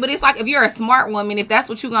condoning it, but it's like, if you're a smart woman, if that's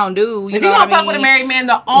what you're going to do, if you're going to fuck with a married man,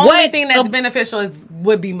 the only thing that's beneficial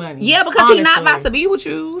would be money. Yeah, because he's not about to be with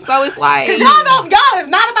you. So it's like, because y'all is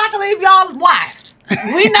not about to leave y'all wives.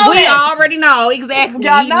 We know we already know exactly.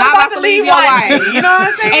 Y'all not about to leave your wife. You know what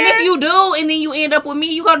I'm saying? And if you do, and then you end up with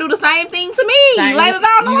me, you gonna do the same thing to me later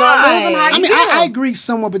down the line. I agree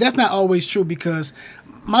somewhat, but that's not always true, because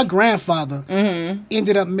my grandfather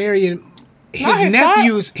ended up marrying his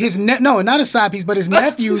nephew's not his side piece, but his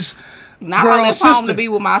nephew's girl sister. To be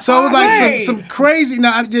with my so it was like some crazy.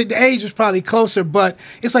 Now the age was probably closer, but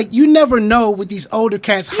it's like you never know with these older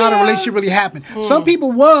cats how the relationship really happened. Some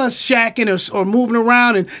people was shacking or moving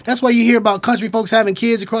around, and that's why you hear about country folks having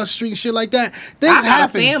kids across the street and shit like that. Things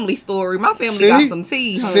happen. A family story. My family got some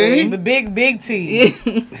tea. See? The big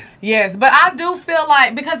tea. Yes, but I do feel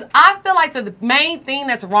like, because I feel like the main thing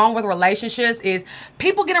that's wrong with relationships is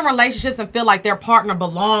people get in relationships and feel like their partner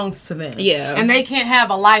belongs to them. Yeah. And they can't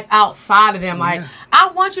have a life outside of them. Yeah. Like,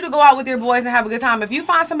 I want you to go out with your boys and have a good time. If you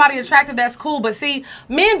find somebody attractive, that's cool. But see,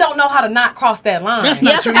 men don't know how to not cross that line. That's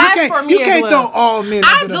not true. You can't throw all men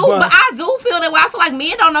under the bus. But I do feel that way. I feel like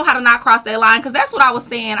men don't know how to not cross that line, because that's what I was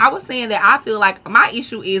saying. I was saying that I feel like my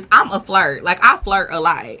issue is I'm a flirt. Like, I flirt a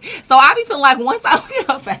lot. So I be feeling like once I look at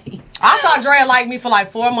her face. I thought Drea liked me for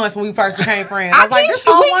like 4 months when we first became friends. I was like, this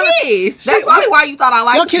we kissed. That's probably why you thought I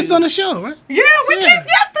liked you. Y'all kissed on the show, right? Yeah, we kissed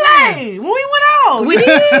yesterday when we went out. We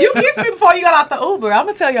did. You kissed me before you got out the Uber. I'm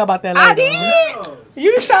gonna tell you about that later. I did.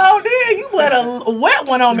 You sure did. You put a wet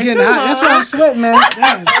one on me too. That's why I'm sweating, man.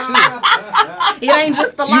 Damn, it ain't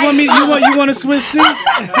just the light. You want to switch seats?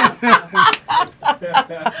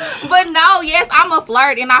 But no, yes, I'm a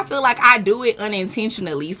flirt, and I feel like I do it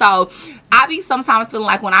unintentionally. So I be sometimes feeling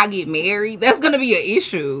like when I get married, that's gonna be an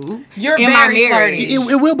issue. You're in my marriage. It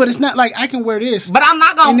will, but it's not like I can wear this. But I'm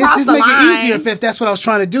not gonna cross the line. This make it easier if that's what I was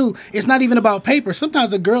trying to do. It's not even about paper.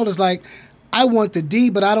 Sometimes a girl is like, I want the D,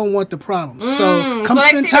 but I don't want the problem. So come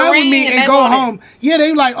spend time with me and go home. Yeah,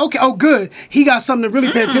 they like, okay, oh, good. He got something to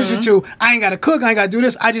really pay attention to. I ain't got to cook. I ain't got to do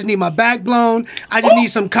this. I just need my back blown. I just need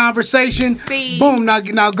some conversation. See, boom, now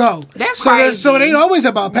go. That's crazy. So it ain't always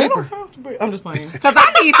about paper. I'm just playing. Because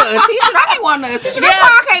I need the attention. I be wanting the attention. That's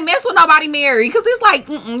why I can't mess with nobody married. Because it's like,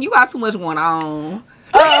 you got too much going on.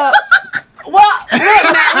 Well, look,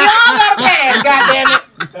 now, we all got a pass,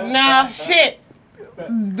 goddammit. Nah, shit.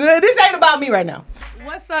 This ain't about me right now.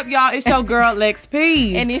 What's up, y'all? It's your girl, Lex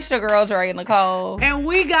P. And it's your girl, Dre Nicole. And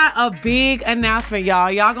we got a big announcement,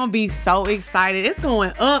 y'all. Y'all gonna be so excited. It's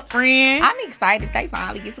going up, friend. I'm excited they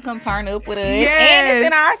finally get to come turn up with us. Yes. And it's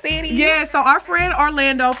in our city. Yeah, so our friend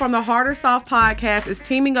Orlando from the Hard or Soft podcast is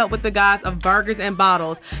teaming up with the guys of Burgers and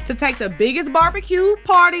Bottles to take the biggest barbecue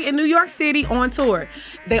party in New York City on tour.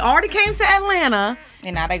 They already came to Atlanta.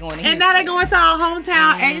 And now they going to our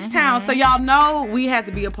hometown, H-Town. So y'all know we had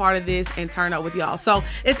to be a part of this and turn up with y'all. So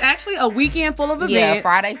it's actually a weekend full of events. Yeah,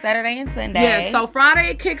 Friday, Saturday, and Sunday. Yeah, so Friday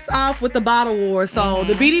it kicks off with the Bottle War. So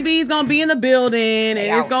the BDB is going to be in the building and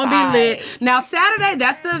it's going to be lit. Now Saturday,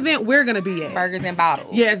 that's the event we're going to be at. Burgers and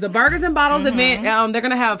Bottles. Yes, the Burgers and Bottles event. They're going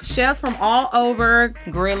to have chefs from all over.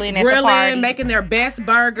 Grilling at the party. Making their best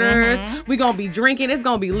burgers. We're going to be drinking. It's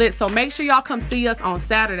going to be lit. So make sure y'all come see us on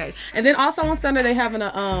Saturday. And then also on Sunday, they have an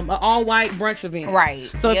all-white brunch event. Right.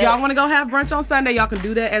 So if y'all want to go have brunch on Sunday, y'all can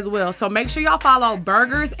do that as well. So make sure y'all follow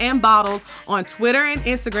Burgers and Bottles on Twitter and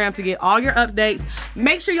Instagram to get all your updates.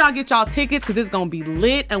 Make sure y'all get y'all tickets because it's going to be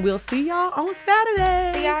lit, and we'll see y'all on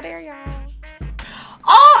Saturday. See y'all there, y'all.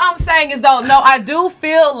 All I'm saying is, though, no, I do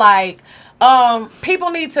feel like people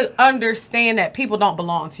need to understand that people don't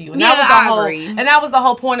belong to you. And I agree. And that was the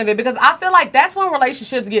whole point of it, because I feel like that's when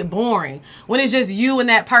relationships get boring. When it's just you and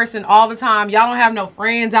that person all the time. Y'all don't have no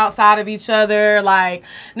friends outside of each other. Like,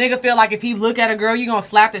 nigga feel like if he look at a girl, you gonna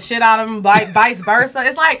slap the shit out of him, vice versa.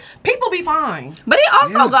 It's like, people be fine. But it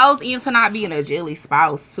also goes into not being a jealous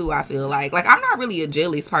spouse, too, I feel like. Like, I'm not really a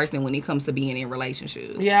jealous person when it comes to being in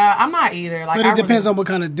relationships. Yeah, I'm not either. Like, but it depends on what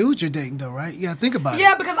kind of dude you're dating, though, right? You gotta think about it.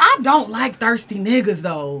 Yeah, because I don't like thirsty niggas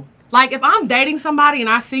though. Like, if I'm dating somebody and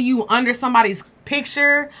I see you under somebody's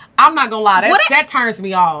picture, I'm not gonna lie, that turns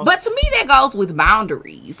me off. But to me, that goes with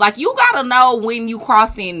boundaries. Like, you gotta know when you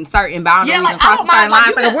crossing certain boundaries and crossing certain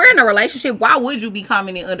lines. Like, if we're in a relationship, why would you be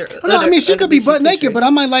commenting under? No, I mean, she could be butt naked, but I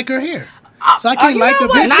might like her hair. So I can't like the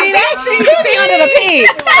bitch. Not that. You see under the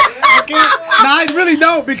pics. No, I really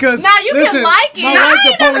don't, because you can like it. My wife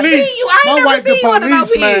the police. My wife the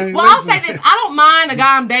police, man. Well, I'll say this. I don't mind a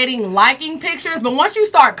guy I'm dating liking pictures, but once you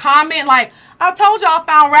start commenting, like, I told y'all I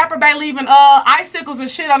found Rapper Bay leaving icicles and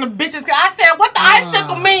shit on the bitches. I said, what the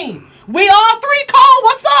icicle mean? We all three cold.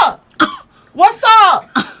 What's up? What's up?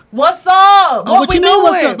 What's up? What you mean,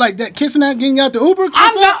 what's up? Like that kissing that getting out the Uber?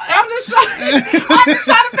 I'm just trying to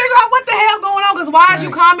figure out what the hell going on. Because why is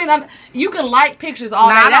you comment on? You can like pictures all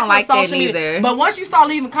day. I don't like that either. But once you start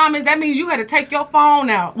leaving comments, that means you had to take your phone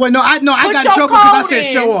out. Well, I got in trouble because I said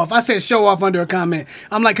show off. I said show off under a comment.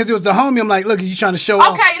 I'm like, because it was the homie. I'm like, look, you trying to show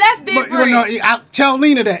off? Okay, that's different. But, I tell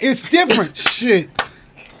Lena that it's different. Shit.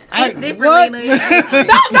 It's different, Lena. Don't do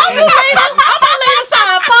Lena. I'm on Lena's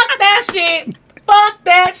side. Fuck that shit. Fuck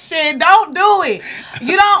that shit. Don't do it.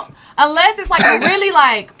 You don't, unless it's like a really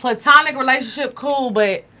like platonic relationship, cool.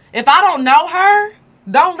 But if I don't know her,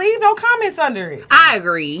 don't leave no comments under it. I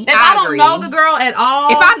agree. If I don't know the girl at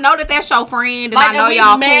all. If I know that that's your friend and like, I know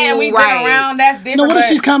y'all cool, and we've been around, that's different. No, what if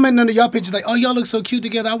she's commenting under y'all pictures like, oh, y'all look so cute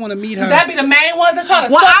together, I want to meet her. That'd be the main ones that trying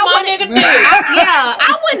to suck my nigga dick.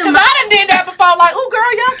 I wouldn't. Because I done did that before. Like, ooh,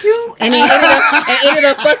 girl, y'all cute. And then ended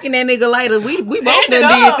up fucking that nigga later. We both done did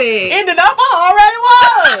that. Ended up, I already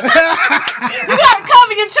was. You gotta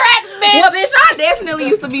cover your tracks, bitch. Well, bitch, I definitely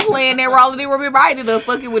used to be playing that role. And then remember, I ended up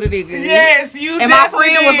fucking with a nigga. Yes, you did. And my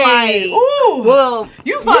friend was like, ooh, well,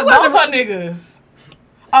 you fucked both her niggas.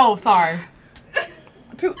 Oh, sorry.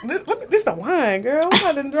 This the wine, girl. I'm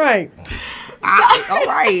not done drink. All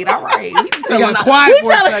right. We just got quiet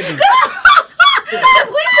for a second. Because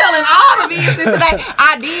we telling all the business today.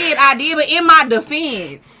 I did, but in my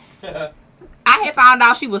defense, I had found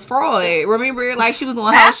out she was fraud. Remember, like she was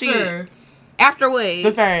doing her shit. After what?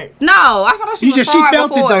 The fact. No, I found out she was fraud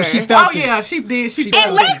felt before. It though. She felt it. Oh yeah, she did.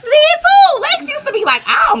 And Lex did too. Lex used to be like,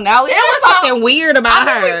 I don't know. It was something weird about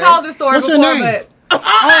her. I think we told this story before, her name? But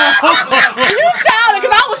you childish,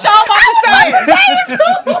 because I was sure about to say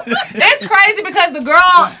it. It's crazy because the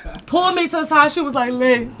girl pulled me to the side. She was like,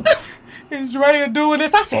 Lex, is Drea doing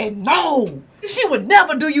this? I said, no. She would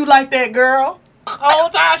never do you like that, girl. The whole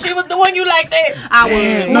time she was doing you like that. I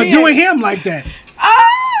was. No, doing him like that.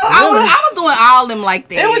 I was doing all of them like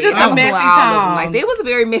that. It was just a messy time. Like it was a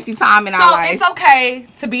very messy time in our life. So it's okay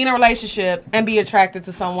to be in a relationship and be attracted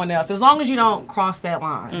to someone else as long as you don't cross that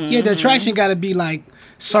line. Mm-hmm. Yeah, the attraction got to be like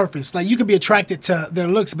surface. Like you could be attracted to their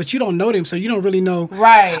looks, but you don't know them, so you don't really know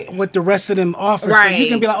what the rest of them offer. Right. So you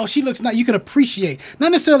can be like, oh, she looks nice. You can appreciate,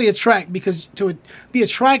 not necessarily attract, because to be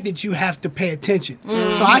attracted, you have to pay attention.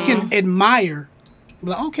 Mm-hmm. So I can admire.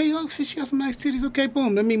 Like, okay, she got some nice titties. Okay,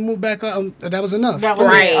 boom. Let me move back up. That was enough. That was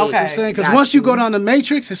right. Okay. You know what I'm saying? Because once you go down the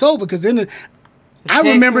matrix, it's over. Because then I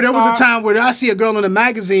remember there was a time where I see a girl in a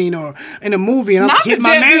magazine or in a movie, and I'm hitting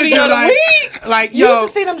my manager like, yo.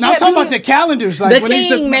 I'm talking about the calendars, like when they used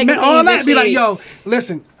to all that. Be like, yo,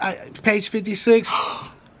 listen, page 56.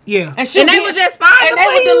 Yeah, and they would just find and they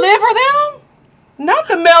would deliver them. Not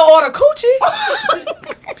the mail order coochie.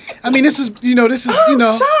 I mean, this is shocked.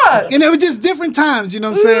 And it was just different times, you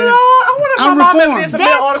know what I'm saying? No, I want to know this.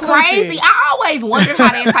 That's crazy. I always wondered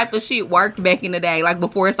how that type of shit worked back in the day, like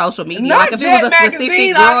before social media. Not like if it was a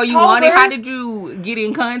specific girl you wanted, how did you get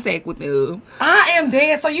in contact with them? I am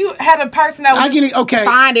dead. So you had a person that would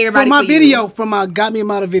find everybody for my video, for my Got Me a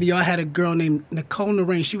Model video, I had a girl named Nicole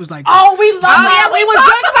Narain. She was like, oh, we love her. Yeah, we was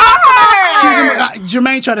just talking.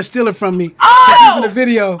 Jermaine tried to steal it from me. Oh, she was in the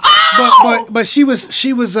video. Oh! But she was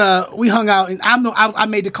we hung out, and I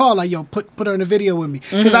made the call like, yo, put her in the video with me,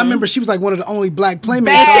 because I remember she was like one of the only black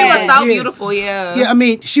playmates. She was so beautiful, yeah. I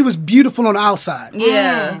mean, she was beautiful on the outside.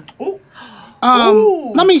 Yeah.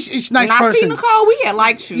 I mean, she's a nice person. I see Nicole, we had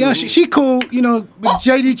liked you. Yeah, she cool. You know,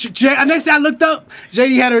 JD. Next time I looked up,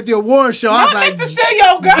 JD had her at the award show. I was like, Mr.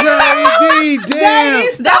 Stereo Girl. JD,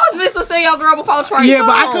 damn. That was Mr. Stereo Girl before Trey. Yeah,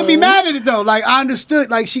 but I couldn't be mad at it though. Like I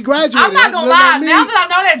understood. Like she graduated. I'm not gonna lie. Now that I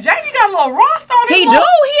know that JD got a little roster on him. He do.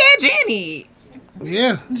 He had Jenny.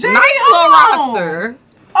 Yeah. JD, nice little roster.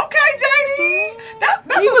 Okay, JD.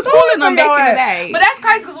 That's he was pulling them back in the day. But that's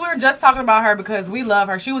crazy because we were just talking about her because we love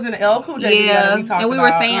her. She was in the L Cool J video we talked and we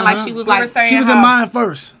were saying like she was she was in mine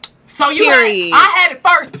first. So I had it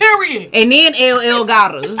first, period. And then LL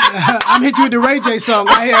got her. I'm hit you with the Ray J song.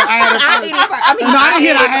 I had it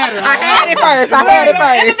first. I had it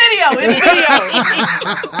first. In the video.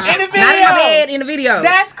 Not in my bed, in the video.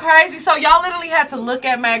 That's crazy. So y'all literally had to look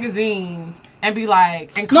at magazines and be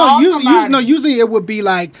like, and call somebody. Usually it would be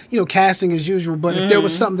like, casting as usual. But if there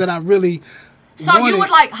was something that I really wanted, you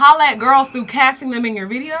would like holla at girls through casting them in your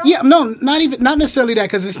video? Yeah, no, not necessarily that,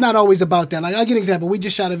 because it's not always about that. Like I'll give an example. We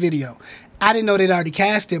just shot a video. I didn't know they'd already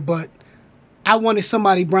cast it, but I wanted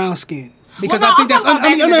somebody brown skin because I think that's. I'm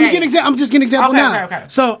just getting an example now. Okay.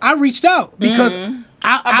 So I reached out because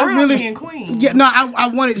I really skin queen. Yeah, no, I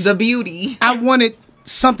wanted the beauty. I wanted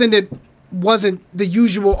something that wasn't the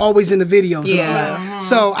usual always in the videos. Yeah.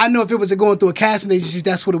 So I know if it was going through a casting agency,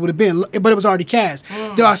 that's what it would have been. But it was already cast.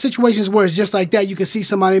 There are situations where it's just like that. You can see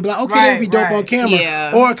somebody and be like, okay, that would be dope on camera.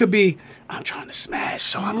 Yeah. Or it could be, I'm trying to smash,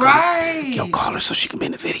 so I'm going to call her so she can be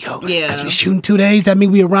in the video. Yeah. Because we shooting 2 days. That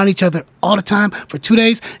means we around each other all the time for 2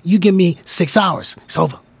 days. You give me 6 hours. It's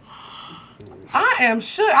over. I am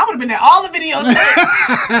shook. I would have been there all the videos.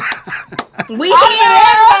 We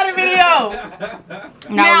had everybody video.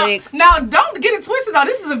 Now, don't get it twisted though.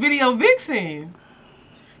 This is a video vixen.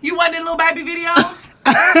 You wasn't in Lil Baby video?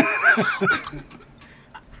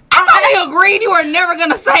 I thought we agreed you were never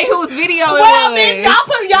gonna say whose video it was. Well, bitch,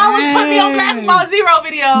 y'all was putting me on Basketball Zero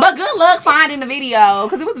video. But good luck finding the video,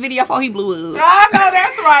 because it was a video before he blew up. I know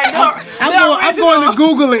that's right. I'm going to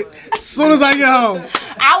Google it as soon as I get home.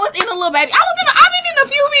 I was in a Lil Baby. I've been in a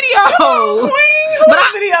few videos. Come on, queen.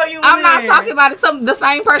 What video you was I'm not talking about it. The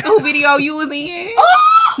same person who video you was in.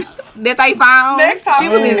 That they found. Next time. She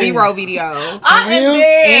was in Zero video. I am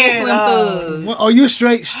dead. And Slim Thug. Oh, you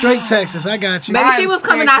straight Texas. I got you. Baby, she was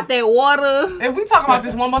coming out that water. If we talk about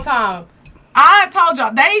this one more time, I told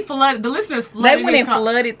y'all the listeners flooded. They went and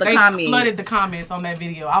flooded the comments. Flooded the comments on that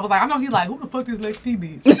video. I was like, I know he like, who the fuck is Lex P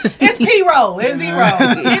bitch? It's P-Roll. It's Zero.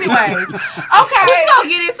 Anyway, okay. We gonna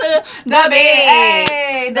get into the bed.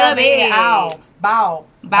 Hey, the bed. Ow. Bow.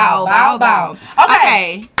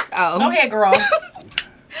 Okay. Oh. Go ahead, girl.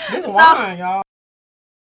 This wine, y'all.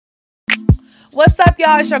 What's up,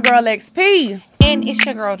 y'all? It's your girl XP. And it's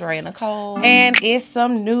your girl Dre Nicole. And it's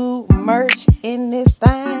some new merch in this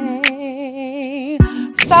thing.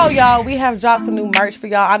 So, y'all, we have dropped some new merch for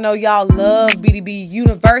y'all. I know y'all love BDB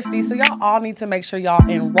University, so y'all all need to make sure y'all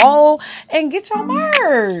enroll and get your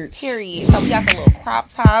merch. Period. So we got the little crop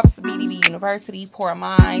tops, BDB University, Poor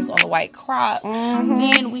Minds on the white crop.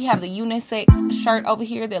 Then we have the unisex shirt over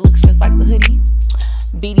here that looks just like the hoodie.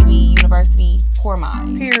 BDB University, Poor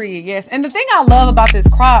Minds. Period. Yes. And the thing I love about this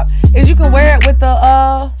crop is you can wear it with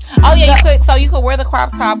the you could wear the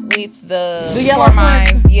crop top with the yellow Poor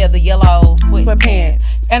Minds. Yeah, the yellow sweatpants.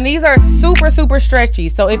 And these are super, super stretchy.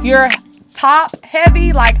 So if you're top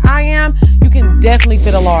heavy like I am, you can definitely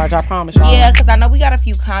fit a large. I promise y'all. Yeah, because I know we got a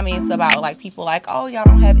few comments about like people like, oh, y'all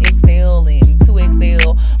don't have XL and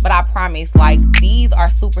 2XL, but I promise, like, these are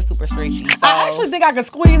super, super stretchy. So I actually think I could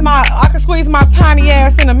squeeze my tiny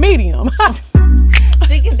ass in a medium.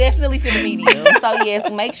 She can definitely fit a medium. So yes,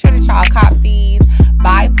 make sure that y'all cop these.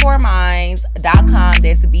 Buypourminds.com.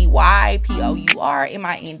 That's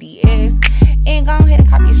BYPOURMINDS. And go ahead and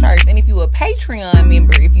copy your shirts. And if you a Patreon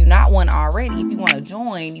member, if you're not one already, if you want to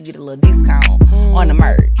join, you get a little discount on the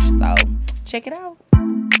merch. So check it out,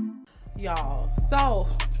 y'all. So,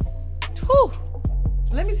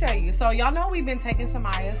 let me tell you. So y'all know we've been taking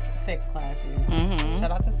Samaya's sex classes.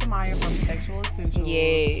 Shout out to Samaya from Sexual Essentials.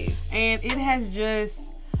 Yes. And it has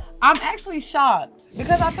just, I'm actually shocked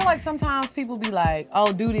because I feel like sometimes people be like,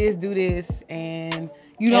 oh, do this, and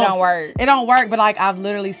it don't work. It don't work, but like I've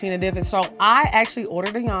literally seen a difference. So I actually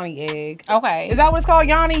ordered a yoni egg. Okay. Is that what it's called?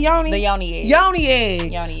 Yoni? The yoni egg. Yoni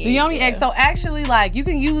egg. The yoni egg. So actually, like, you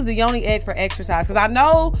can use the yoni egg for exercise because I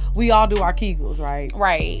know we all do our Kegels, right?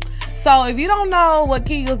 Right. So if you don't know what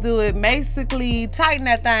Kegels do, it basically tighten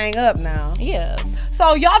that thing up now. Yeah.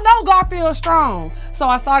 So y'all know Garfield strong. So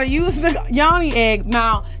I started using the yoni egg.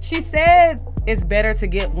 Now, she said it's better to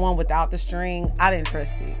get one without the string. I didn't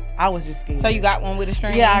trust it. I was just scared. So you got one with a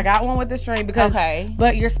string? Yeah, I got one with the string because. Okay.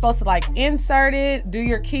 But you're supposed to like insert it, do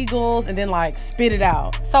your Kegels, and then like spit it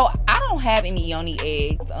out. So I don't have any yoni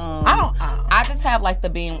eggs. I just have like the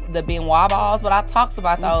Benoit balls, but I talked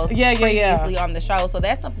about those previously on the show. So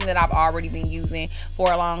that's something that I've already been using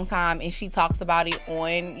for a long time, and she talks about it on,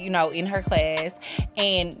 in her class.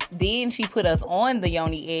 And then she put us on the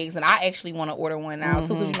yoni eggs, and I actually want to order one now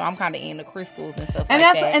too because I'm kind of into crystals and stuff like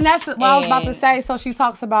that. And that's what I was about to say. So she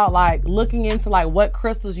talks about like looking into like what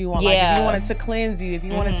crystals you want. Like if you want it to cleanse you, if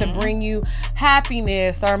you want it to bring you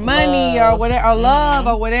happiness or money or whatever, or love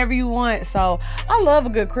or whatever you want. So I love a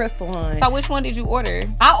good crystal, honey. So which one did you order?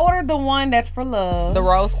 I ordered the one that's for love. The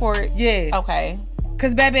rose quartz? Yes. Okay.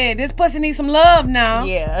 Cause baby, this pussy needs some love now.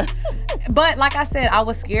 Yeah. But like I said, I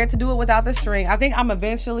was scared to do it without the string. I think I'm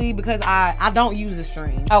eventually, because I don't use the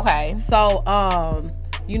string. Okay. So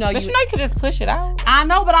you could just push it out. I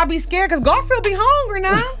know, but I'd be scared because Garfield be hungry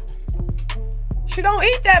now. She don't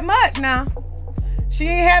eat that much now. She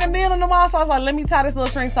ain't had a meal in a while, so I was like, let me tie this little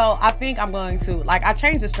string. So I think I'm going to, like, I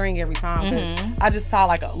change the string every time. I just saw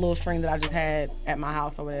like a little string that I just had at my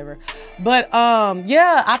house or whatever. But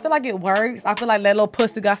yeah, I feel like it works. I feel like that little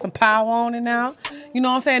pussy got some power on it now. You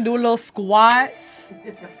know what I'm saying? Do a little squats.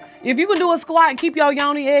 If you can do a squat and keep your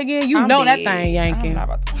yoni egg in, that thing yanking.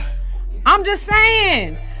 I'm just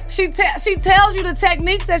saying. She tells you the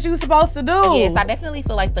techniques that you're supposed to do. Yes, I definitely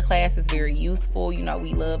feel like the class is very useful.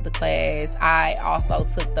 We love the class. I also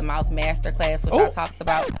took the Mouth Master class, which I talked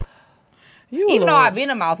about. Even though I've been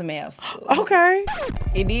a Mouth Master. Okay.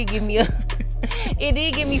 It did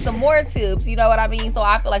give me some more tips, you know what I mean? So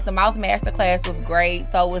I feel like the Mouth Master class was great.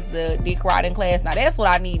 So was the dick riding class. Now that's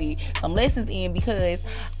what I needed some lessons in because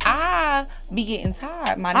I be getting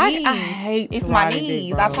tired. My knees. I hate it's my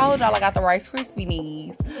knees. I told y'all I got the Rice Krispie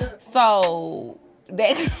knees. So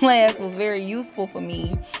that class was very useful for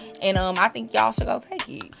me. And I think y'all should go take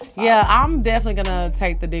it. So. Yeah, I'm definitely gonna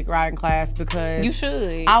take the dick riding class because you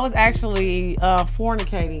should. I was actually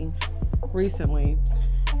fornicating recently.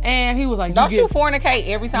 And he was like, don't you fornicate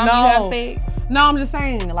every time you have sex? No, I'm just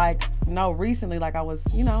saying, like, no, recently, like, I was,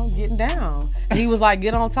 getting down. And he was like,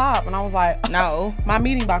 get on top. And I was like, no. My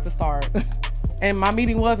meeting about to start. And my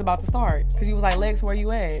meeting was about to start. Because he was like, Lex, where you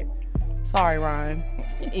at? Sorry, Ryan.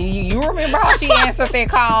 You remember how she answered that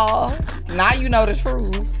call? Now you know the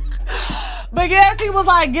truth. But yes, he was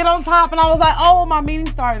like, get on top. And I was like, oh, my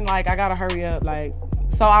meeting's starting. Like, I got to hurry up. Like,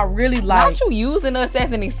 so I really like. Not you using us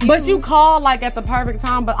as an excuse. But you called like at the perfect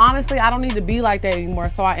time. But honestly, I don't need to be like that anymore.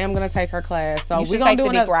 So I am gonna take her class. So we're gonna do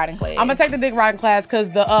the dick riding class. I'm gonna take the dick riding class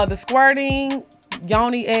because the squirting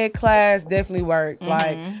yoni egg class definitely worked.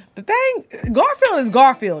 Like the thing, Garfield is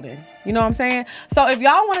Garfielding. You know what I'm saying? So if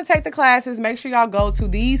y'all want to take the classes, make sure y'all go to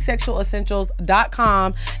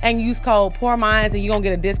thesexualessentials.com and use code Poor Minds and you're gonna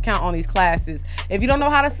get a discount on these classes. If you don't know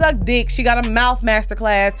how to suck dick, she got a Mouth Master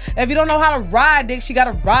class. If you don't know how to ride dick, she got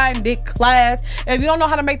a ride dick class. If you don't know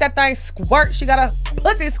how to make that thing squirt, she got a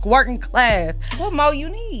pussy squirting class. What more you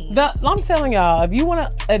need? I'm telling y'all, if you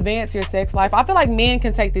want to advance your sex life, I feel like men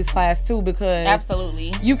can take this class too because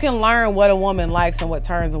Absolutely. You can learn what a woman likes and what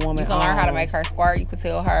turns a woman on. You can learn how to make her squirt. You can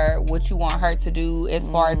tell her what you want her to do as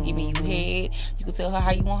far as giving you head. You can tell her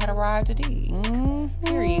how you want her to ride your dick.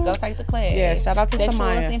 Period. Go take the class. Yeah, shout out to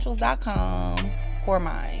Samaya. SexualEssentials.com. Pour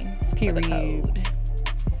Minds. Period. For the code.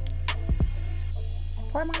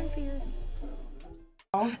 Pour Minds here.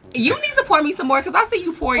 You need to pour me some more because I see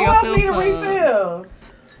you pour yourself some. I need a refill.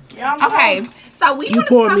 Yeah, okay. So you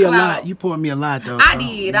poured me a lot. You poured me a lot, though. I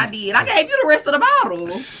did. I gave you the rest of the bottle.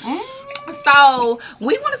 So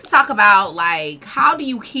we wanted to talk about, like, how do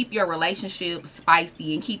you keep your relationship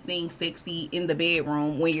spicy and keep things sexy in the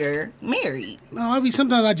bedroom when you're married? No,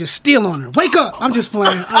 sometimes I just steal on her. Wake up! I'm just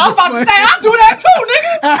playing. I was about to say, I do that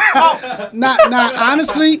too, nigga. Not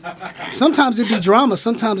honestly. Sometimes it be drama.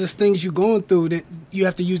 Sometimes it's things you going through that you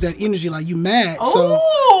have to use that energy. Like you mad, so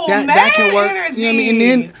that can work. Energy. You know what I mean?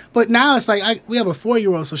 And then, but now it's like we have a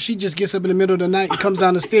 4-year-old, so she just gets up in the middle of the night and comes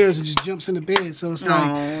down the stairs and just jumps in the bed. So it's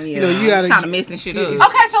like you gotta kind of messing shit up.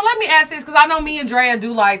 Okay, so let me ask this because I know me and Drea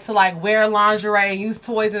do like to wear lingerie and use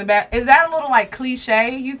toys in the back. Is that a little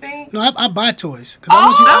cliche? You think? No, I buy toys because I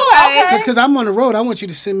want you. Because I'm on the road, I want you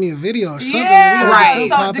to send me a video or something. Yeah, right.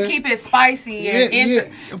 So to keep it spicy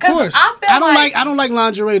and of course. I don't like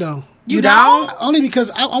lingerie though. You don't? Only because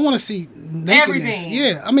I want to see nakedness. Everything.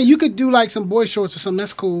 Yeah, I mean you could do like some boy shorts or something.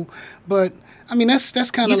 That's cool, but I mean that's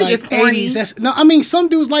kind of like 80s. Some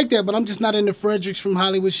dudes like that, but I'm just not into Fredericks from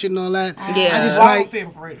Hollywood shit and all that. Yeah,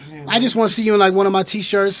 I just want to see you in like one of my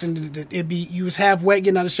t-shirts and it'd be you was half wet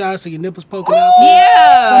getting out of the shower, so your nipples poking out.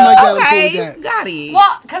 Yeah, something like that. Okay, I'm cool with that. Got it.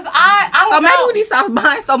 Well, because I don't know. So maybe we need to stop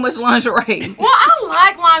buying so much lingerie. Well, I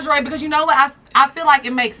like lingerie because you know what I feel like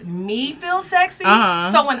it makes me feel sexy.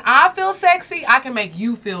 So when I feel sexy, I can make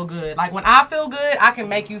you feel good. Like when I feel good, I can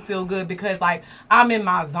make you feel good because like I'm in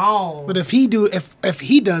my zone. But if he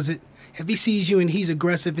does it, if he sees you and he's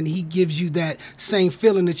aggressive and he gives you that same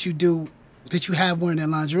feeling that you have wearing that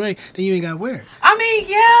lingerie, then you ain't gotta wear it. I mean,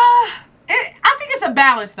 yeah. I think it's a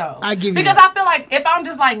balance though. I give you because that. I feel like if I'm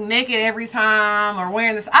just like naked every time or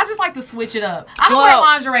wearing this, I just like to switch it up. I don't wear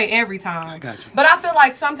lingerie every time. I got you. But I feel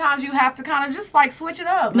like sometimes you have to kind of just like switch it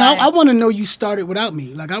up. No, I want to know you started without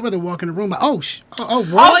me. Like I'd rather walk in the room like, I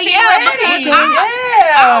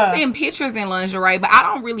send pictures in lingerie, but I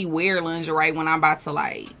don't really wear lingerie when I'm about to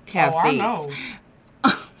like have sex. I know.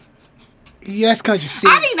 Yeah, that's because you're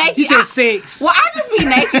 6. I be naked. You said 6. Well, I just be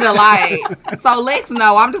naked a lot. So Lex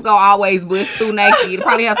know I'm just going to always bust through naked.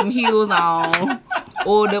 Probably have some heels on.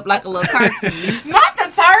 Oiled up like a little turkey. Not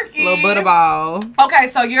the turkey. Little butterball. Okay,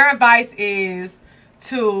 so your advice is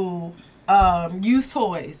to use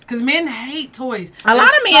toys. Because men hate toys. A lot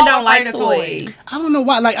of men don't like toys. I don't know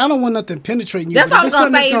why. Like, I don't want nothing penetrating you. That's what I was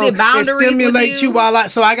going to say. Is it boundaries stimulate you while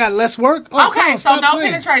so I got less work? Okay, so no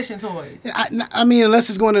penetration toys. I mean, unless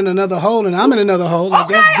it's going in another hole and I'm in another hole. Like,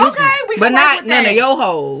 that's different. Okay. But not none of your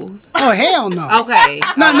holes. Oh, hell no. Okay.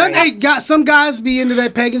 Some guys be into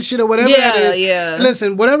that pagan shit or whatever that is. Yeah.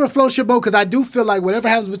 Listen, whatever floats your boat, because I do feel like whatever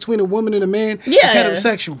happens between a woman and a man is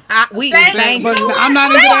heterosexual. I'm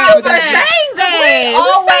not into that. We say it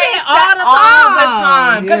all the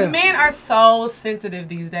time. Because men are so sensitive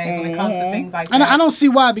these days when it comes to things like that. And I don't see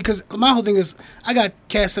why, because my whole thing is I got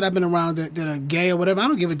cats that I've been around that are gay or whatever. I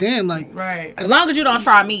don't give a damn. Like, right. As long as you don't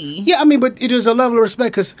try me. Yeah, I mean, but it is a level of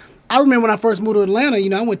respect because I remember when I first moved to Atlanta,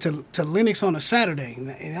 I went to Lenox on a Saturday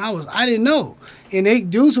and I didn't know.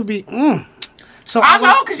 And dudes would be, So I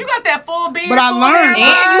know, because you got that full beard. But I learned.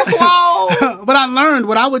 And you swole. But I learned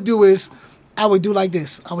what I would do is, I would do like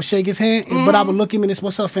this. I would shake his hand, but I would look him in this,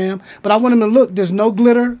 what's up, fam? But I want him to look, there's no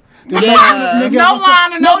glitter. There's no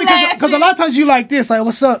line or no because a lot of times you like this, like,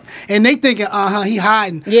 what's up? And they thinking, he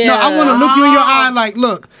hiding. Yeah. No, I want to look you in your eye like,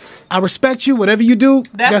 look, I respect you, whatever you do,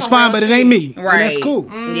 that's fine, but it ain't me. Right. And that's cool.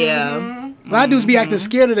 Yeah. A lot of dudes be acting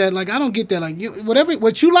scared of that. Like, I don't get that. Like,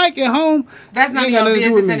 what you like at home, that's not your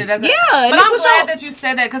business. And it doesn't. Yeah, but I'm glad that you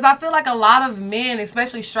said that because I feel like a lot of men,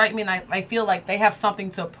 especially straight men, I feel like they have something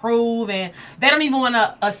to prove and they don't even want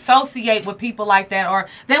to associate with people like that, or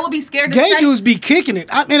they will be scared to Gay dudes be kicking it.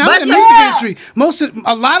 I mean, I'm in the music industry.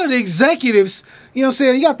 A lot of the executives, you know what I'm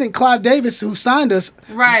saying? You got to think Clive Davis, who signed us.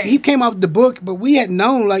 Right. He came out with the book, but we had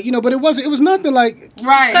known, like, but it was nothing like.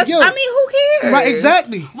 Right. I mean, who cares? Right,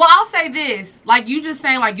 exactly. Well, I'll say this. Like, you just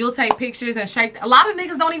saying, like, you'll take pictures and shake. A lot of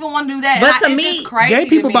niggas don't even want to do that. But to me, gay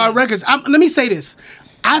people buy records. Let me say this.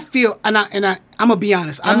 I feel, and I'm gonna be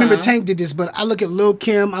honest. I remember Tank did this, but I look at Lil'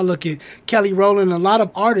 Kim, I look at Kelly Rowland, and a lot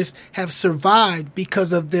of artists have survived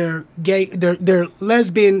because of their gay, their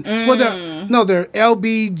lesbian, No, they're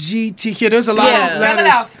LBGTQ. There's a lot of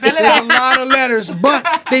letters. Spell it out. There's a lot of letters,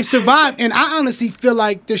 but they survived. And I honestly feel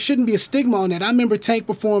like there shouldn't be a stigma on that. I remember Tank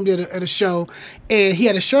performed at a show, and he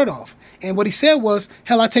had his shirt off. And what he said was,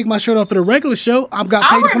 hell, I take my shirt off at a regular show. I've got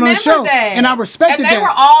paid to put on a show. And I respected that. And they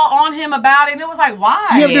were all on him about it. And it was like,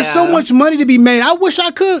 why? Yeah, there's so much money to be made. I wish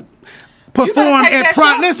I could perform at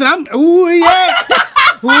Prime. Listen, I'm, ooh, yeah.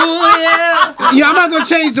 Ooh, yeah. Yeah, I'm not going to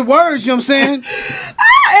change the words, you know what I'm saying?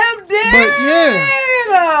 I am dead. But, yeah.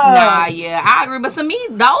 Nah, yeah, I agree. But to me,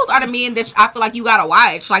 those are the men that I feel like you gotta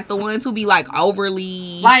watch, like the ones who be like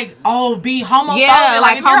overly, like be homophobic. Yeah,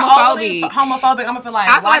 like homophobic. Homophobic. I'm gonna feel like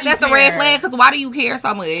I feel like that's a red flag. Because why do you care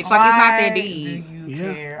so much? Like it's not that deep. Do you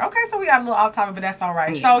care? Okay, so we got a little off topic, but that's all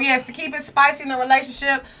right. Yeah. So yes, to keep it spicy in the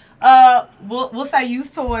relationship, we'll say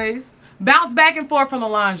use toys. Bounce back and forth from the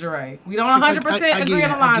lingerie. We don't 100% agree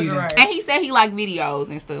on the lingerie. And he said he liked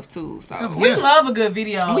videos and stuff too. So we love a good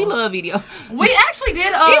video. We love videos. We actually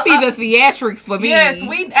did it be the theatrics for me. Yes,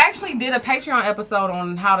 we actually did a Patreon episode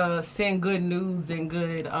on how to send good nudes and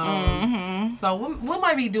good. So we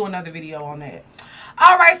might be doing another video on that.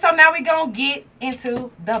 All right, so now we gonna get into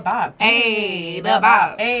the bop. Hey, the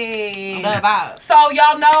bop. Hey, the bop. So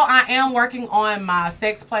y'all know I am working on my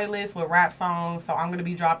sex playlist with rap songs, so I'm gonna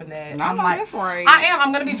be dropping that. That's right.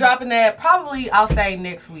 I'm gonna be dropping that probably, I'll say,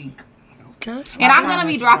 next week. Okay. And I'm gonna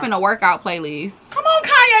be dropping a workout playlist. Come on,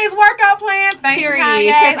 Kanye's workout plan. Thank you,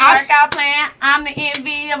 Kanye's workout plan. I'm the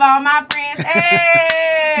envy of all my friends.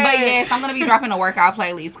 Hey. But yes, I'm gonna be dropping a workout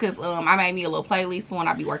playlist because I made me a little playlist for when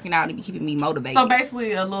I be working out and be keeping me motivated. So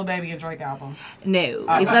basically, a Lil Baby and Drake album. No,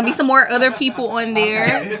 it's gonna be some more other people on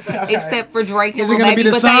there, except for Drake and Lil Baby.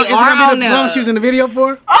 But they are on the song she was in the video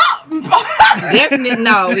for. Definitely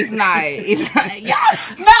no, it's not. It's not. Yeah.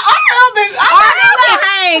 No, I'm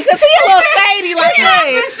because he a little shady like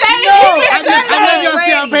that. I know y'all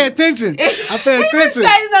see I pay attention. I pay attention.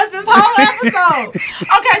 Shading us this whole episode.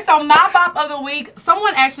 Okay, so my bop of the week.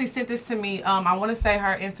 Someone actually sent this to me. I want to say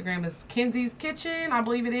her Instagram is Kenzie's Kitchen, I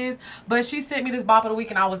believe it is. But she sent me this bop of the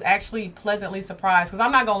week, and I was actually pleasantly surprised. Because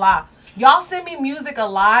I'm not gonna lie, y'all send me music a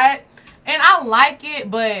lot, and I like it,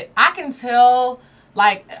 but I can tell.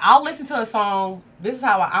 Like, I'll listen to a song. This is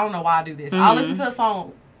how I don't know why I do this. I'll listen to a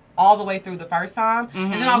song all the way through the first time,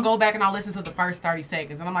 and then I'll go back and I'll listen to the first 30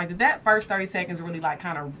 seconds. And I'm like, did that first 30 seconds really, like,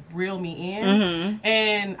 kind of reel me in?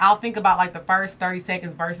 And I'll think about, like, the first 30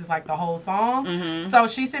 seconds versus, like, the whole song. So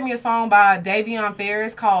she sent me a song by Davion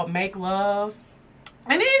Ferris called Make Love.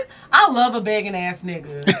 And then, I love a begging ass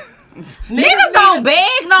nigga. Niggas don't beg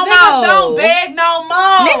no more. Niggas don't beg no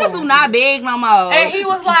more. Niggas do not beg no more. And he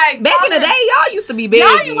was like, back in the day, y'all used to be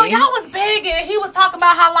begging. Y'all was begging, and he was talking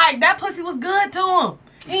about how, like, that pussy was good to him.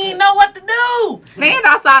 He didn't know what to do. Stand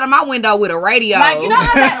outside of my window with a radio. Like, you know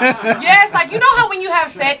how that, yes, like, you know how when you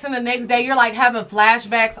have sex and the next day you're, like, having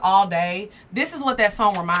flashbacks all day? This is what that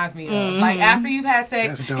song reminds me of. Like, after you've had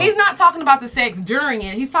sex, he's not talking about the sex during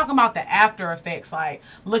it. He's talking about the after effects, like,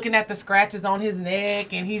 looking at the scratches on his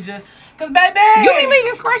neck, and he's just, because, baby. You be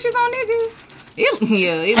leaving scratches on niggas? It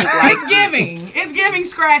looks like it's giving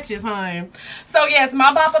scratches, honey. So yes,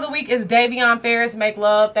 my bop of the week is Davion Ferris, Make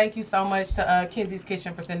Love. Thank you so much to Kenzie's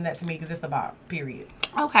Kitchen for sending that to me because it's the bop. Period.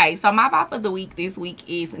 Okay, so my bop of the week this week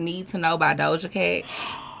is Need to Know by Doja Cat.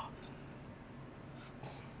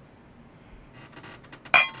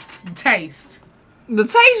 The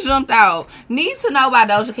taste jumped out. Need to Know by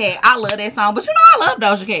Doja Cat. I love that song. But you know I love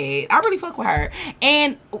Doja Cat. I really fuck with her.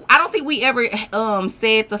 And I don't think we ever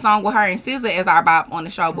said the song with her and SZA as our bop on the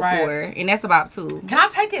show before. Right. And that's a bop too. Can I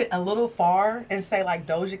take it a little far and say like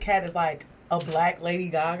Doja Cat is like a black Lady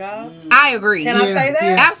Gaga? I agree. Can I say that?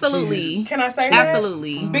 Yeah, absolutely. Can I say that?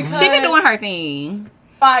 Absolutely. Because she been doing her thing.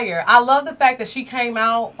 Fire. I love the fact that she came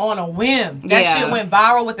out on a whim. That shit went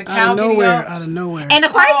viral with the cow video. Out of nowhere. And the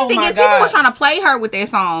crazy thing is people were trying to play her with that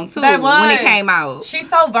song too when it came out. She's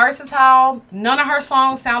so versatile. None of her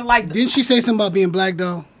songs sound like... Didn't she say something about being black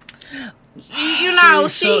though? You know,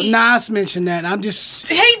 so Nas mentioned that. I'm just...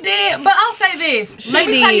 He did, but I'll say this. Let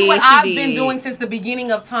me tell you what I've been doing since the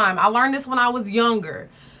beginning of time. I learned this when I was younger.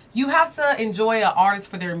 You have to enjoy an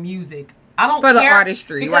artist for their music. I don't care. For the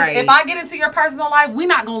artistry, because right. If I get into your personal life, we're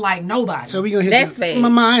not going to like nobody. So we going to hit That's my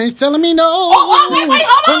mind's telling me no. Wait,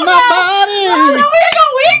 hold on my body.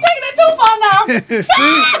 We ain't taking it too far now.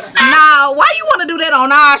 See? Nah, why you want to do that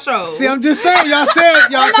on our show? See, I'm just saying. Y'all said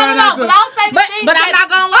y'all trying not to. But I'll say but I'm not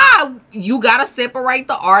going to lie. You got to separate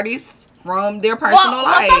the artist from their personal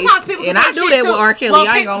life. Sometimes people and I do that with R. Kelly.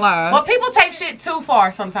 I ain't going to lie. Well, people take shit too far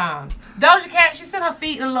sometimes. Doja Cat, she sent her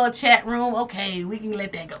feet in a little chat room. Okay, we can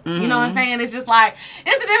let that go. You know what I'm saying? It's just like,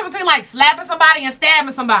 it's the difference between like slapping somebody and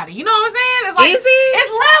stabbing somebody. You know what I'm saying? It's like, is it?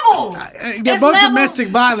 It's levels. They're both domestic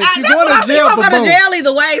violence. You're going to jail for both. Go to jail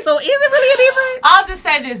either way. So is it really a difference? I'll just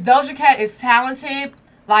say this: Doja Cat is talented.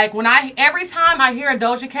 Like every time I hear a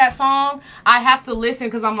Doja Cat song, I have to listen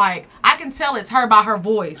because I'm like, I can tell it's her by her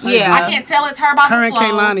voice. Yeah, I can't tell it's her by her the flow.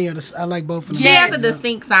 and Kehlani I like both of them. She has a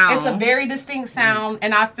distinct sound. It's a very distinct sound,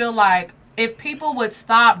 and I feel like if people would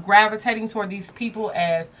stop gravitating toward these people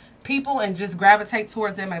as people and just gravitate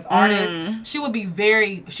towards them as artists, she would be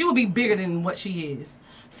bigger than what she is.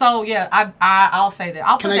 So yeah, I'll say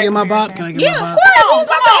that. Can I get my bop? Can I get my bop? Yeah, of course.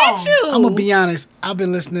 Come on. I'm gonna be honest. I've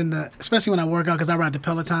been listening to, especially when I work out because I ride the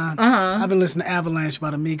Peloton. I've been listening to Avalanche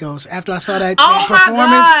by the Migos. After I saw that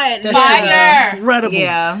performance, that shit was incredible.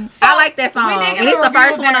 Yeah, so I like that song. And it's the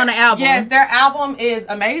first one on the album. Yes, their album is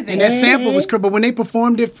amazing. And that sample was cool. But when they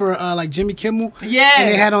performed it for like Jimmy Kimmel, and yes,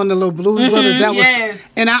 they had on the little Blues Brothers, that was.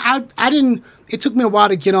 And I didn't. It took me a while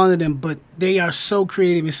to get onto them, but they are so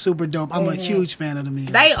creative and super dope. I'm a huge fan of the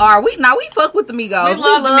Migos. They are. We fuck with the Migos. We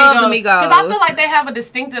love the Migos. Because I feel like they have a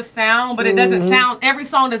distinctive sound, but it doesn't sound. Every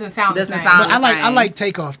song doesn't sound the same. I like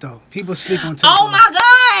Takeoff though. People sleep on Takeoff. Oh my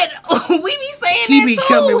God, we be saying he be too.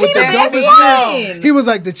 coming with the dopest one. He was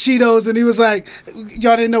like the Cheetos, and he was like,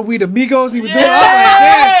 y'all didn't know we the Migos. He was doing.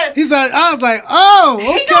 He's like, I was like, oh,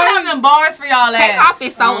 okay. He gonna have them bars for y'all. Takeoff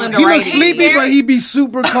is so underrated. He was sleepy, but he be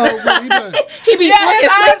super cold. He be looking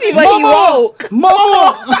sleepy, but he woke.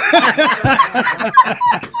 Mama.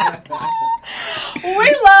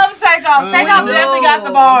 We love Takeoff. Takeoff definitely got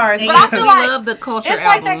the bars. But I feel like love the culture it's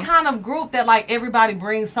like that kind of group that like everybody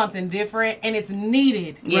brings something different and it's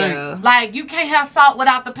needed. Yeah. Like you can't have salt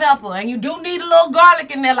without the pepper, and you do need a little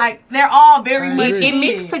garlic in there. Like they're all very much. It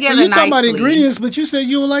mixed together. You talking about ingredients, but you said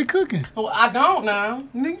you don't like cooking. Well, I don't now.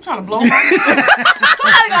 You trying to blow my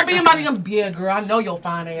somebody gonna be in my name. Yeah, girl, I know your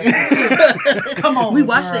fine ass. Come on. We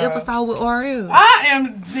watched the episode with RM. I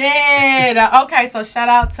am dead. Okay, so shout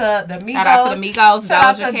out to the Migos. Shout out to the Migos. Shout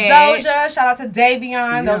out to Doja. Shout out to Davion.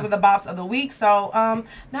 Yeah. Those are the bops of the week. So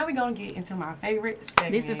now we're gonna get into my favorite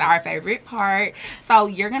segment. This is our favorite part. So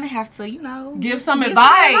you're gonna have to, give some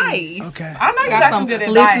advice. Okay. I know you got some good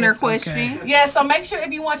advice. Listener question. Okay. Yeah, so make sure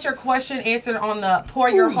if you want your question answered on the Pour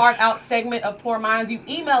Your Heart Out segment of Pour Minds, you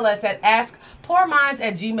email us at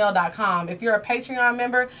askpourminds@gmail.com. If you're a Patreon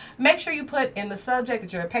member, make sure you put in the subject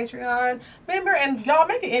that you're a Patreon member, and y'all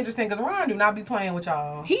make it interesting because Ron do not be playing with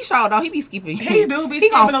y'all. He sure don't. He be skipping. He do be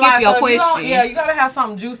skipping gonna a lot skip your of question. You gotta have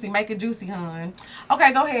something juicy. Make it juicy, hon.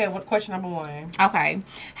 Okay, go ahead with question number 1. Okay.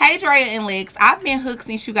 Hey, Drea and Lex. I've been hooked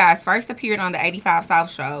since you guys first appeared on the 85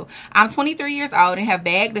 South show. I'm 23 years old and have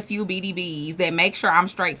bagged a few BDBs that make sure I'm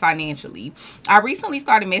straight financially. I recently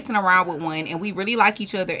started messing around with one, and we really like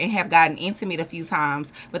each other and have gotten intimate a few times.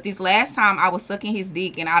 But this last time I was sucking his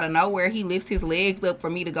dick, and out of nowhere he lifts his legs up for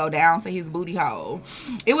me to go down to his booty hole.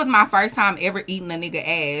 It was my first time ever eating a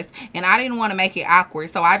nigga ass, and I didn't want to make it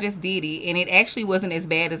awkward, so I just did it, and it actually wasn't as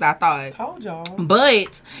bad as I thought. Told y'all.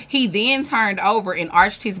 But he then turned over and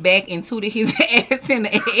arched his back and tooted his ass in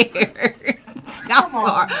the air.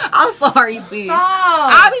 I'm sorry, sis.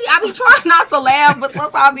 I be trying not to laugh, but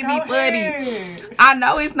sometimes it be funny. I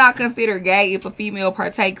know it's not considered gay if a female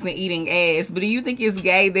partakes in eating ass, but do you think it's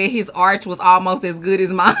gay that his arch was almost as good as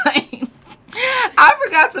mine? I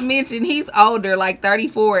forgot to mention he's older, like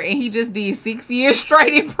 34, and he just did 6 years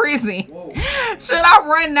straight in prison. Whoa. Should I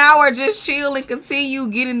run now or just chill and continue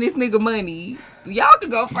getting this nigga money? Y'all can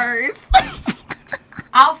go first.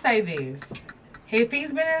 I'll say this. If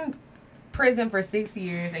he's been in prison for 6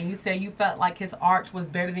 years and you say you felt like his arch was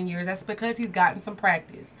better than yours, that's because he's gotten some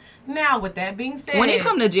practice. Now, with that being said, when it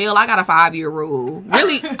come to jail, I got a 5-year rule.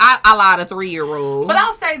 Really, I lied a 3-year rule. But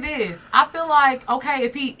I'll say this. I feel like, okay,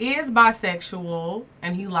 if he is bisexual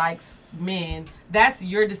and he likes men, that's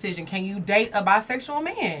your decision. Can you date a bisexual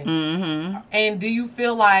man? Mm-hmm. And do you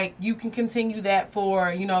feel like you can continue that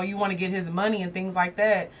for, you want to get his money and things like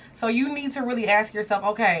that? So you need to really ask yourself,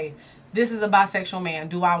 okay, this is a bisexual man.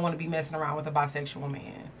 Do I want to be messing around with a bisexual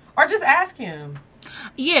man? Or just ask him.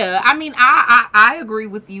 Yeah, I mean, I agree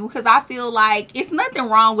with you because I feel like it's nothing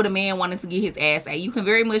wrong with a man wanting to get his ass ate. You can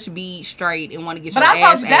very much be straight and want to get your ass ate. But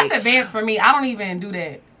I told you, that's advanced for me. I don't even do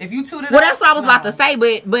that. If you toot it that's what I was about to say,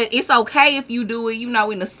 but it's okay if you do it,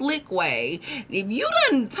 in a slick way. If you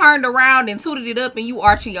done turned around and tooted it up and you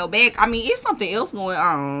arching your back, I mean, it's something else going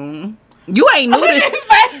on. You ain't new to this.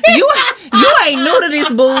 You ain't new to this,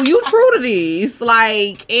 boo. You true to this.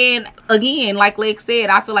 And again, like Lex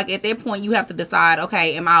said, I feel like at that point you have to decide,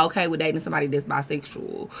 okay, am I okay with dating somebody that's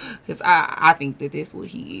bisexual? Because I think that that's what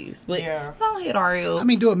he is. But go ahead, Ariel. I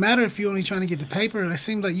mean, do it matter if you're only trying to get the paper? It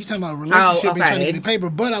seems like you talking about a relationship and trying to get the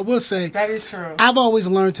paper. But I will say, that is true. I've always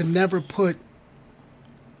learned to never put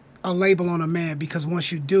a label on a man, because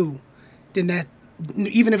once you do, then that,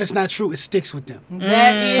 even if it's not true, it sticks with them.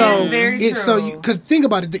 That is very true. So, because think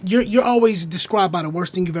about it, you're always described by the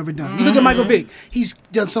worst thing you've ever done. You look at Michael Vick; he's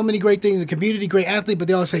done so many great things in the community, great athlete, but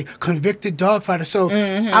they all say convicted dogfighter. So,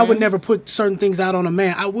 I would never put certain things out on a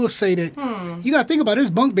man. I will say that you got to think about it,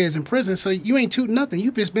 there's bunk beds in prison, so you ain't tooting nothing.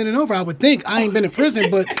 You just bending over. I would think. I ain't been in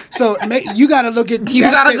prison, but so you got to look at you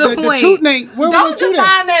got a good point. The tooting ain't. Where don't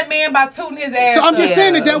define that man by tooting his ass. So I'm just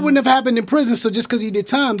saying that wouldn't have happened in prison. So just because he did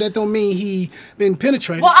time, that don't mean he been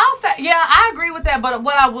penetrated. Well, I'll say, I agree with that. But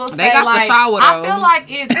what I will say, they got the shower, I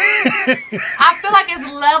feel like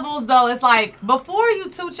it's levels though. It's like before you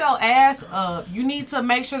toot your ass up, you need to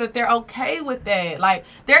make sure that they're okay with that. Like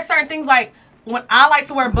there's certain things like when I like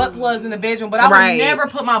to wear butt plugs in the bedroom, but I would never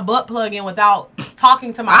put my butt plug in without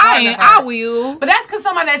talking to my partner. I will. But that's because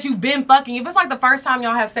somebody that you've been fucking. If it's like the first time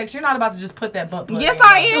y'all have sex, you're not about to just put that butt plug in. Yes,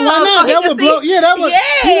 I am. Why not? That would blow. Yeah, that would.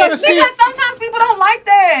 Yes. Because sometimes people don't like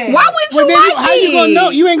that. Why wouldn't you like it? How you gonna know?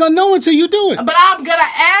 You ain't gonna know until you do it. But I'm gonna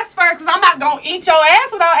ask first because I'm not gonna eat your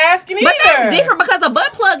ass without asking either. But that's different because a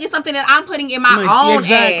butt plug is something that I'm putting in my own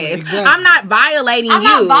ass. Exactly. I'm not violating you.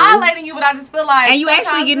 I'm not violating you, but I just feel like. And you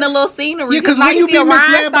actually getting a little scenery. Yeah, because when you be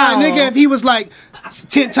misled by a nigga, if he was like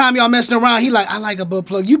 10th time y'all messing around, he like, I like a butt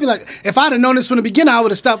plug. You be like, if I'd have known this from the beginning, I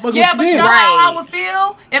would have stopped fucking with you. Yeah, but you know how I would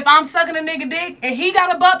feel if I'm sucking a nigga dick and he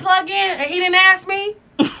got a butt plug in and he didn't ask me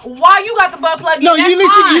why you got the butt plug in. No,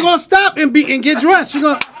 you gonna stop and get dressed. You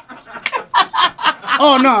gonna.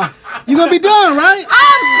 Oh no, you gonna be done, right?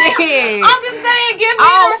 I'm dead. I'm just saying, give me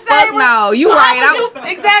the same. No, you right.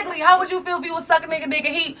 Exactly. How would you feel if you was sucking nigga dick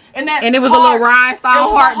and it was a little rhinestone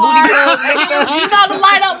heart booty plug? You know the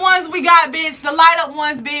light up ones we got, bitch. The light up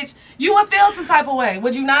ones, bitch. You would feel some type of way,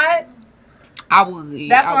 would you not? I would.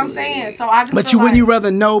 That's what I'm saying. So I just. But wouldn't you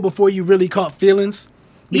rather know before you really caught feelings?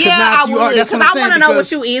 Because I would, because I want to know what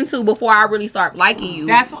you into before I really start liking you.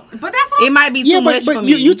 But that's what it might be too much for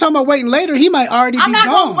me. You talking about waiting later? He might already be gone. I'm not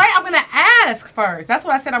going to wait. I'm going to ask first. That's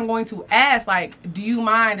what I said. I'm going to ask. Like, do you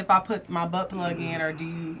mind if I put my butt plug in, or do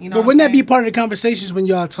you? You know. But wouldn't that be part of the conversations when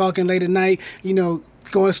y'all talking late at night? You know,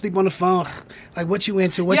 going to sleep on the phone. Like, what you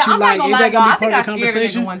into? What you like? Is that gonna be part of the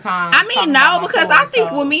conversation? One time. I mean, no, because I think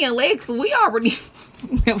with me and Lex, we already.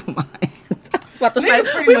 Never mind. About to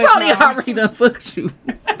say, we probably already done fucked you.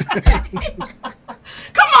 Come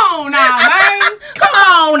on now, man. Come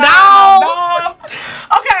on, dog.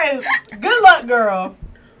 Okay, good luck, girl.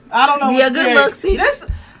 I don't know. Yeah, good luck, sis.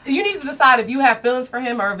 You need to decide if you have feelings for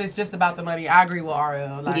him or if it's just about the money. I agree with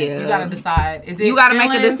RL. Like, you gotta decide. You gotta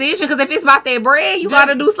make a decision, because if it's about that bread, you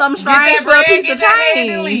gotta do something strange for a piece of change.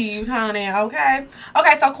 And leave, honey. Okay.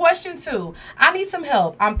 So question 2. I need some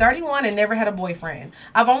help. I'm 31 and never had a boyfriend.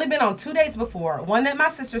 I've only been on 2 dates before. One that my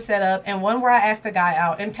sister set up and one where I asked the guy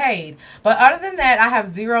out and paid. But other than that, I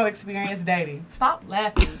have zero experience dating. Stop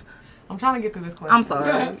laughing. I'm trying to get through this question. I'm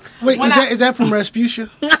sorry. Wait, is that from Rasputia?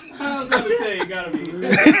 I was going to say, you gotta be. Come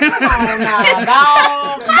on now,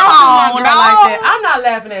 dog. Come on, dog. Like I'm not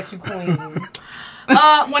laughing at you, queen.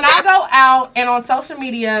 When I go out and on social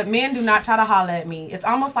media, men do not try to holler at me. It's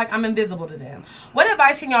almost like I'm invisible to them. What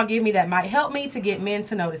advice can y'all give me that might help me to get men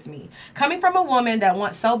to notice me? Coming from a woman that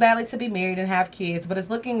wants so badly to be married and have kids, but is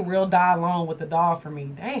looking real die alone with the dog for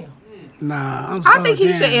me. Damn. Nah, I think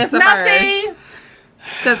he should answer first. See?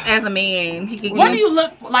 Because as a man, he can. What do you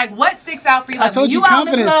look like? What sticks out for you? Like, I told you,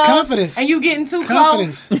 confidence, and you getting too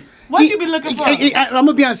close. What you be looking for? I'm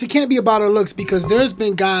gonna be honest. It can't be about her looks, because there's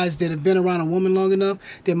been guys that have been around a woman long enough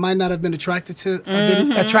that might not have been attracted to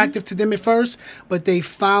attractive to them at first, but they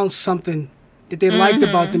found something that they liked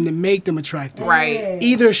about them that made them attractive. Right.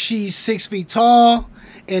 Either she's 6 feet tall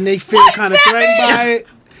and they feel kind of threatened by it.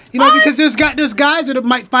 You know, because there's guys that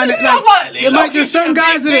might find it like there's certain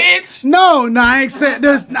guys that I ain't saying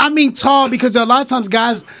I mean tall, because a lot of times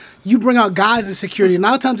guys, you bring out guys' insecurity, and a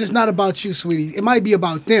lot of times it's not about you, sweetie. It might be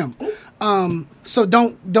about them. So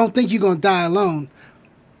don't think you're gonna die alone.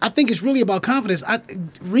 I think it's really about confidence.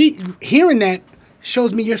 Hearing that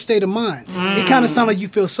shows me your state of mind. It kind of sounds like you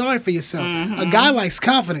feel sorry for yourself. A guy likes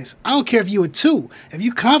confidence. I don't care if you a 2. If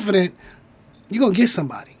you confident, you're going to get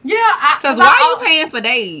somebody. Yeah. Because why are you paying for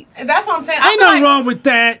dates? That's what I'm saying. Ain't nothing wrong with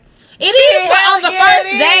that. It is on the first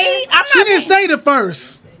date. She didn't say the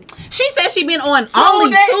first. She said she been on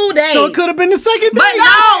only 2 days. So it could have been the second date. But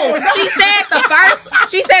no, she said the first.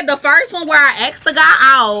 She said the first one where I asked the guy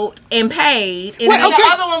out and paid. And the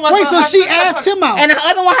other one was so she asked him out. And the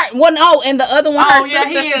other one, and the other one, her sister.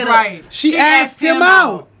 He is right. She asked him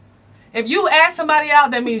out. If you ask somebody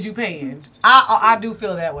out, that means you paying. I do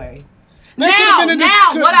feel that way. Now,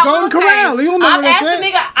 what I will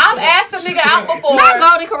say, I've asked the nigga out before. Not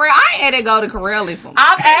Golden Corral. I ain't had that Golden Corral.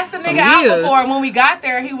 I've asked the nigga out before, and when we got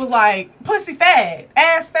there, he was like, pussy fat,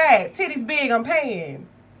 ass fat, titties big, I'm paying.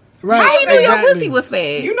 Right. How you knew your pussy was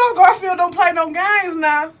fat? You know Garfield don't play no games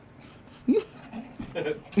now.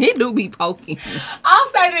 He do be poking. I'll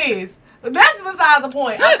say this. That's beside the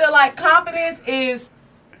point. I feel like confidence is...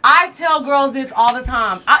 I tell girls this all the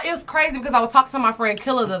time. It was crazy because I was talking to my friend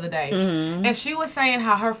Killa the other day. Mm-hmm. And she was saying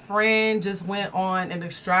how her friend just went on an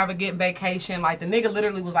extravagant vacation. Like, the nigga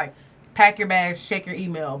literally was like, pack your bags, check your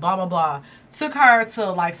email, blah, blah, blah. Took her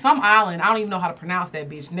to, like, some island. I don't even know how to pronounce that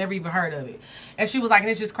bitch. Never even heard of it. And she was like, and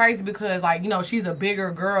it's just crazy because, like, you know, she's a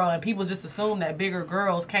bigger girl and people just assume that bigger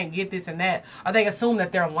girls can't get this and that. Or they assume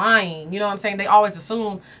that they're lying. You know what I'm saying? They always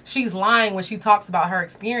assume she's lying when she talks about her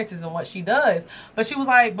experiences and what she does. But she was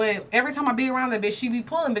like, but every time I be around that bitch, she be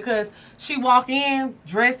pulling because she walk in,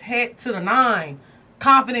 dressed head to the nine.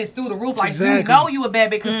 Confidence through the roof, like you know you a bad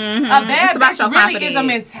bitch. Because a bad bitch really confidence. Is a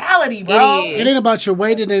mentality, bro. It ain't about your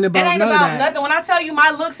weight. It ain't about none of that. Nothing. When I tell you my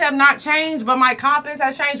looks have not changed, but my confidence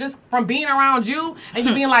has changed just from being around you and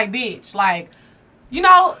you being like, bitch, like, you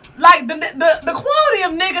know, like the quality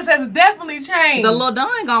of niggas has definitely changed. The Lil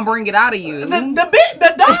Don gonna bring it out of you. The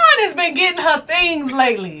Don has been getting her things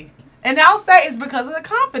lately, and I'll say it's because of the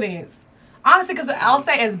confidence. Honestly, because I'll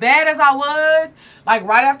say as bad as I was, like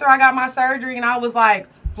right after I got my surgery and I was like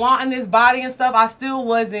flaunting this body and stuff, I still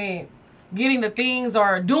wasn't getting the things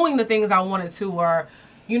or doing the things I wanted to or,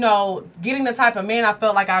 you know, getting the type of man I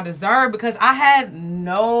felt like I deserved because I had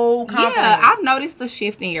no confidence. Yeah, I've noticed the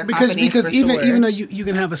shift in your confidence because even though you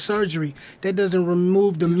can have a surgery, that doesn't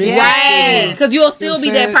remove the mental state. Because you'll still be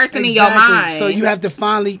that person in your mind. So you have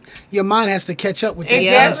to your mind has to catch up with that. It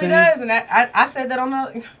definitely does. And I said that on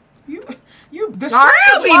the... The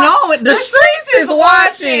streets be knowing. The streets is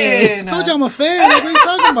watching. I told you I'm a fan. What are you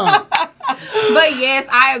talking about? But yes,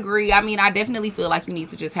 I agree. I mean, I definitely feel like you need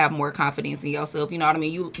to just have more confidence in yourself. You know what I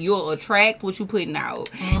mean? You'll attract what you putting out.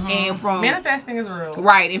 Mm-hmm. And from manifesting is real.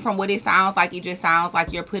 Right. And from what it sounds like, it just sounds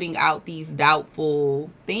like you're putting out these doubtful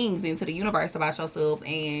things into the universe about yourself,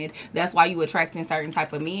 and that's why you attracting certain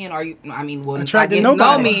type of men. Or attracting nobody.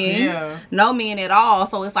 No men, no men at all.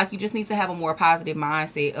 So it's like you just need to have a more positive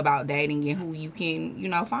mindset about dating and who you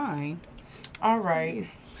can, find. All right.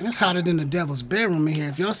 And it's hotter than the devil's bedroom in here.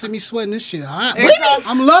 If y'all see me sweating, this shit hot.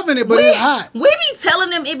 I'm loving it, but it's hot. We be telling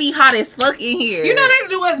them it be hot as fuck in here. You know they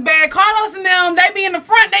do us bad. Carlos and them, they be in the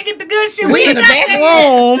front. They get the good shit. We in the back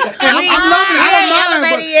room. I'm loving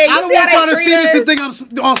it. I don't want y'all to see this and think I'm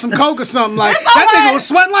on some coke or something. Like, that nigga was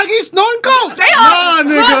sweating like he's snorting coke. Nah,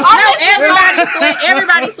 nigga.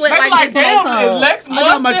 Everybody sweat like this when they come. I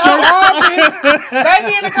got my church armpits. They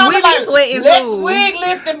be in the car like, Lex wig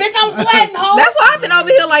lifting. Bitch, I'm sweating, ho. That's why I've been over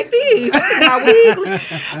here like this.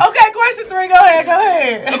 Okay, question 3. Go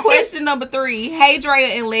ahead. Question number 3. Hey, Drea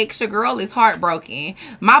and Lex, your girl is heartbroken.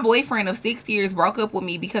 My boyfriend of 6 years broke up with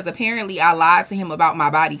me because apparently I lied to him about my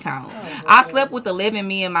body count. I slept with 11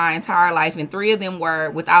 men my entire life, and 3 of them were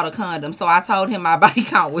without a condom. So I told him my body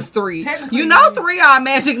count was 3. 3 are a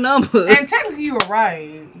magic number. And technically you were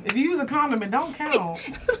right. If you use a condom, it don't count.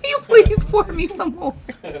 Can you please pour me some more?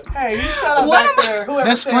 Hey, you shut up back there.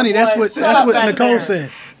 That's funny. That's what Nicole said.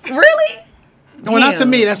 Really? Well, not to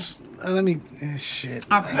me. That's shit.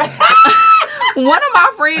 One of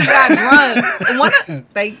my friends got drunk.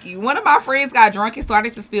 Thank you. One of my friends got drunk and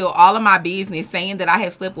started to spill all of my business, saying that I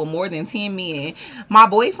have slept with more than 10 men. My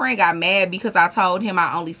boyfriend got mad because I told him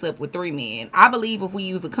I only slept with 3 men. I believe if we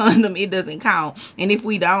use a condom, it doesn't count, and if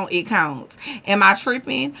we don't, it counts. Am I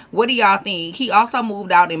tripping? What do y'all think? He also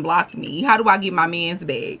moved out and blocked me. How do I get my man's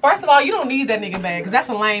back? First of all, you don't need that nigga back because that's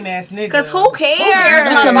a lame ass nigga. Because who cares?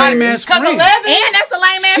 That's a lame ass friend. And that's a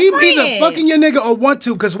lame ass friend. She either fucking your nigga or want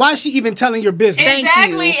to, because why is she even telling your business?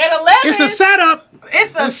 Exactly. At 11, it's a setup.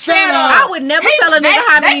 It's a setup. I would never tell a nigga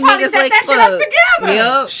how many niggas like fuck.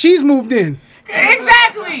 Yep. She's moved in.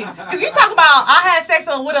 Exactly. Because you talk about I had sex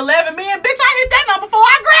with 11 men. Bitch, I hit that number before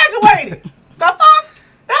I graduated. The fuck?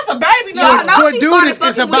 That's a baby number.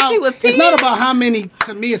 It's not about how many.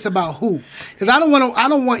 To me, it's about who. Because I don't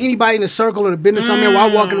want anybody in the circle or the business I'm in. While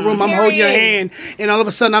I walk in the room, I'm holding your hand, and all of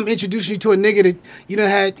a sudden I'm introducing you to a nigga that you done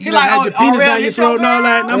had your penis down your throat and all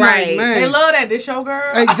that. And I'm like, man, they love that. This your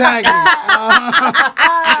girl. Exactly.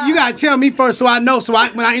 You gotta tell me first, so I know. So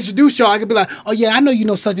when I introduce y'all, I can be like, oh yeah, I know you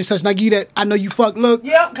know such and such, and I give you that. I know you fuck. Look.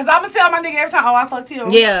 Yep. Because I'm gonna tell my nigga every time. Oh, I fucked him.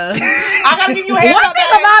 Yeah. I gotta give you a heads up. One thing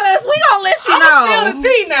about us, we gonna let you know. I'm still the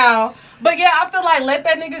tea now. But yeah, I feel like let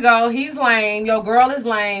that nigga go. He's lame. Your girl is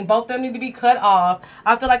lame. Both of them need to be cut off.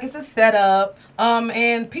 I feel like it's a setup.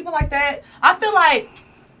 And people like that, I feel like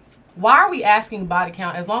why are we asking body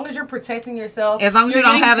count? As long as you're protecting yourself. As long as you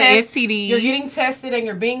don't have an STD. You're getting tested and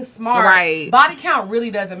you're being smart. Right. Body count really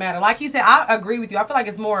doesn't matter. Like he said, I agree with you. I feel like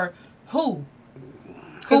it's more who.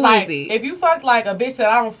 Who like, is it? If you fuck like a bitch that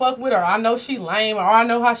I don't fuck with, or I know she lame, or I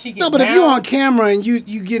know how she gets No, but down. if you're on camera and you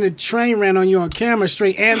get a train ran on you on camera,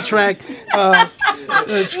 straight Amtrak, not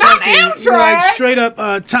Amtrak, like straight up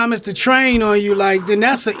Thomas the Train on you, like then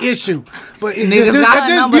that's an issue. But if there's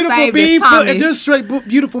beautiful beam footage, if there's straight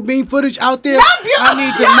beautiful beam footage out there, I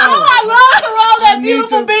need to know. I love to roll that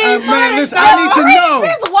beautiful beam footage. Man, listen, I need to know.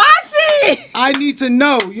 Just watch it. I need to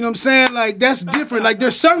know. You know what I'm saying? Like that's different. Like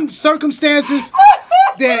there's certain circumstances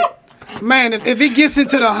that. Man, if it gets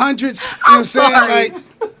into the hundreds, you know what I'm saying?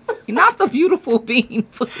 Like, not the beautiful bean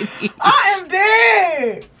footage. I am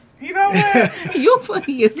dead. You know what? You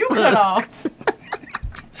funny as you cut off.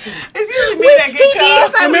 It's usually me that get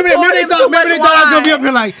cut off. Remember they thought I was gonna be up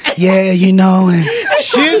here like, yeah, you know, and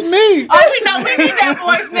shit me. Oh, we know we need that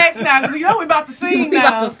voice next now because you know we about to sing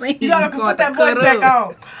now. You gotta put that voice back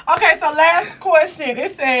on. Okay, so last question.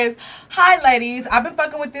 It says, "Hi, ladies. I've been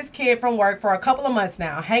fucking with this kid from work for a couple of months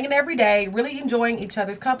now. Hanging every day, really enjoying each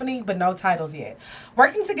other's company, but no titles yet.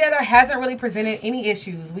 Working together hasn't really presented any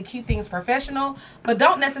issues. We keep things professional, but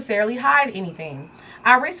don't necessarily hide anything.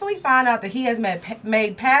 I recently found out that he has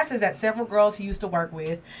made passes at several girls he used to work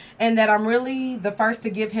with, and that I'm really the first to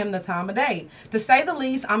give him the time of day. To say the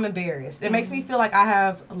least, I'm embarrassed. It makes me feel like I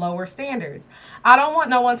have lower standards. I don't want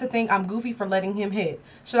no one to think I'm goofy for letting him hit.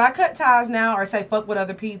 Should I cut ties now or say fuck what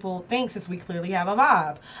other people think since we clearly have a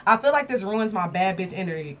vibe? I feel like this ruins my bad bitch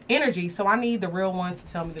energy, so I need the real ones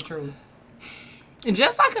to tell me the truth."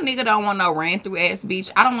 Just like a nigga don't want no ran through ass bitch,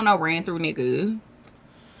 I don't want no ran through nigga.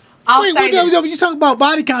 Wait, you talk about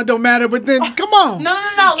body count don't matter, but then come on. No.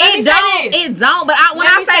 It don't. But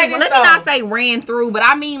let me not say ran through, but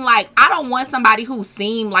I mean like I don't want somebody who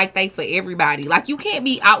seem like they for everybody. Like you can't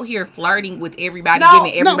be out here flirting with everybody,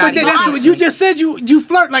 giving everybody. No, but that's what you just said. You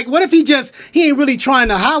flirt. Like what if he ain't really trying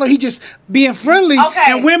to holler? He just being friendly,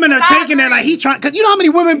 and women are taking that like he trying. Cause you know how many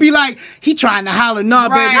women be like he trying to holler. Nah,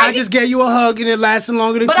 baby, I just gave you a hug and it lasted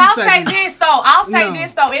longer than 2 seconds. But I'll say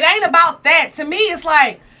this though. It ain't about that. To me, it's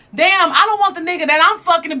like. Damn, I don't want the nigga that I'm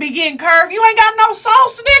fucking to be getting curved. You ain't got no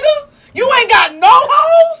sauce, nigga. You ain't got no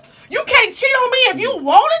hoes. You can't cheat on me if you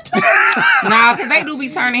wanted to. Nah, because they do be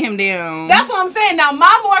turning him down. That's what I'm saying. Now,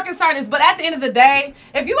 my more concern is, but at the end of the day,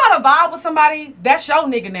 if you got a vibe with somebody, that's your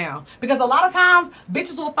nigga now. Because a lot of times,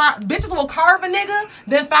 bitches will curve a nigga,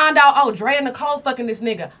 then find out, oh, Dre and Nicole fucking this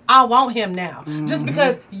nigga. I want him now. Mm-hmm. Just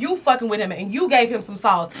because you fucking with him and you gave him some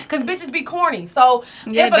sauce. Because bitches be corny. So,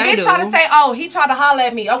 if a bitch try to say, oh, he tried to holler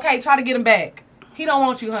at me, okay, try to get him back. He don't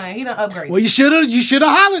want you, honey. He done upgraded. Well, you should have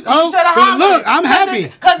hollered. Look, I'm happy.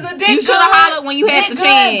 Because the dick you should have hollered when you had the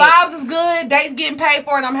chance. Vibes is good. Dates getting paid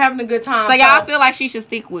for, and I'm having a good time. So y'all feel like she should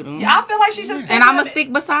stick with him. Yeah, I feel like she should stick and I'm going to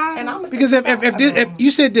stick beside him. Because if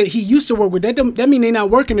you said that he used to work with, that mean they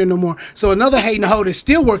not working there no more. So another hating hoe that's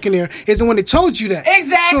still working there is the one that told you that.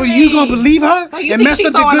 Exactly. So you going to believe her and mess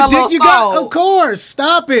up the good dick you got? Of course.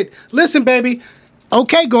 Stop it. Listen, baby.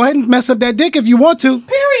 Okay, go ahead and mess up that dick if you want to.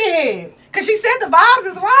 Period. Because she said the vibes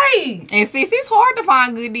is right. And sis, it's hard to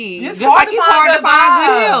find good dick. It's hard to find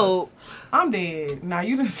good help. I'm dead. Now,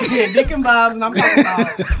 you done said dick and vibes, and I'm talking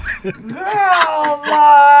about...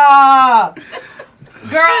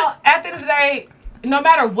 Girl, at the end of the day, no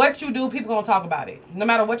matter what you do, people going to talk about it. No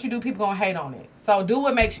matter what you do, people going to hate on it. So do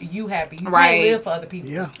what makes you happy. You can't live for other people.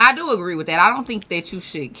 Yeah. I do agree with that. I don't think that you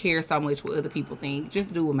should care so much what other people think.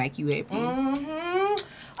 Just do what make you happy. Mm-hmm.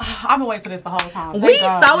 I've been waiting for this the whole time. We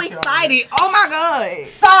so excited. Oh my God.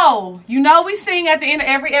 So, you know we sing at the end of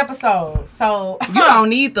every episode. So you don't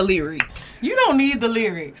need the lyrics. You don't need the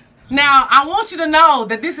lyrics. Now, I want you to know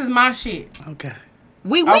that this is my shit. Okay.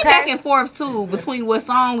 We went back and forth too between what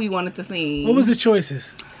song we wanted to sing. What was the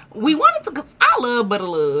choices? We wanted to, cause I love Butter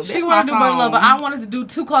Love. She wanted to do Butter Love, but I wanted to do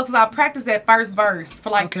Too Close because I practiced that first verse for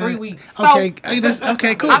like 3 weeks. So,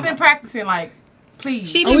 okay, cool. I've been practicing like,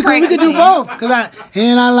 please. We could do both. I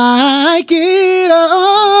like it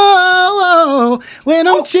when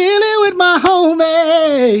I'm chilling with my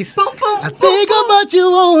homies. Boom, boom, I think about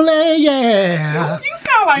you only, yeah. You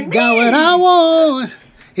sound like me. Got what I want.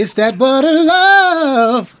 It's that butter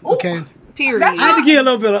love. Ooh. Okay. Period. I had to get a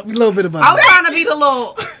little bit of butter. I was trying to be the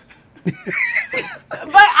little...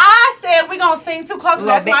 But I said we're going to sing Too Close.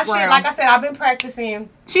 That's my shit. Like I said, I've been practicing.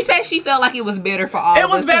 She said she felt like it was better for all of us. It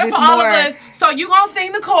was better for all of us. So you going to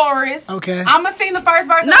sing the chorus. Okay. I'm going to sing the first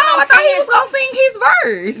verse. No, I thought he was going to sing his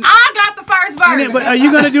verse. I got the first verse. But are you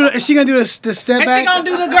going to do is she going to do the step back? And she going to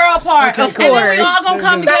do the girl part. Okay, of course. And then we all going to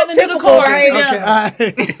come together and do the chorus. Okay, all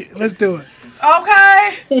right. Let's do it.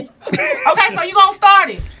 Okay. Okay, so you gonna start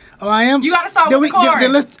it. Oh, I am? You gotta start with the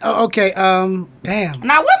chorus. Okay, damn.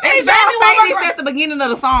 Now, what made y'all say this at the beginning of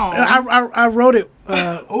the song? I wrote it,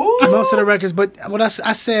 most of the records, but what I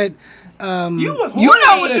said... you know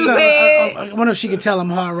what you said. I wonder if she can tell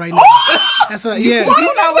I'm hard right now. That's what Why did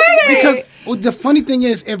you say Because the funny thing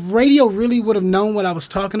is, if radio really would have known what I was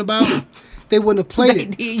talking about, they wouldn't have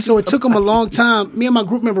played it. So it took them a long time. Me and my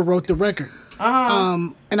group member wrote the record.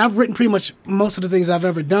 And I've written pretty much most of the things I've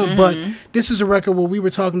ever done, but this is a record where we were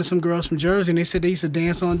talking to some girls from Jersey, and they said they used to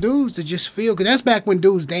dance on dudes to just feel, because that's back when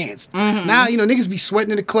dudes danced. Now, niggas be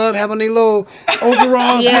sweating in the club, having their little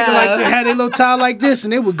overalls, looking like they had their little tie like this,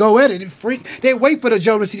 and they would go at it. They'd wait for the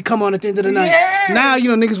Jodeci to come on at the end of the night. Now,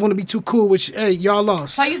 niggas want to be too cool, which, hey, y'all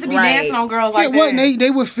lost. So I used to be dancing on girls like that. What? They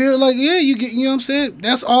would feel like, you get, you know what I'm saying?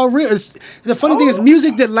 That's all real. The funny thing is,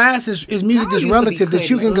 music that lasts is music that's relative, that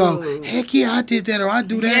you can go, heck yeah, I did that, or I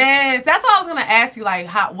do that. Yes, that's what I was gonna ask you. Like,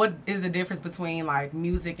 what is the difference between like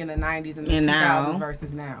music in the '90s and the 2000s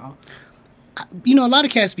versus now? A lot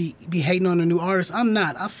of cats be hating on the new artists. I'm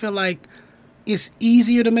not. I feel like it's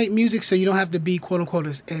easier to make music, so you don't have to be quote unquote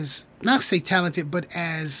as not say talented, but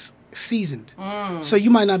as seasoned. So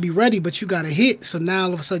you might not be ready, but you got a hit. So now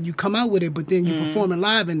all of a sudden you come out with it, but then you perform it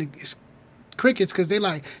live, and it's crickets, because they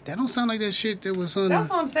like, that don't sound like that shit that was on.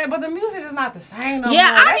 That's what I'm saying, but the music is not the same.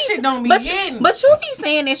 That shit don't be hitting. But you be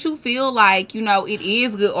saying that you feel like it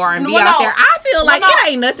is good R&B out there. I feel like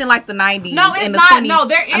it ain't nothing like the 90s. No, it's and the not. 20s, No,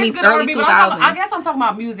 there is good early R&B. I guess I'm talking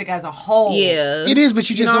about music as a whole. Yeah, it is, but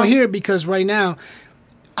you just don't hear it, because right now,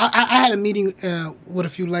 I had a meeting with a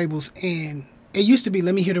few labels, and it used to be,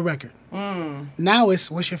 let me hear the record. Now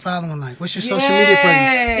it's, what's your following like? What's your social media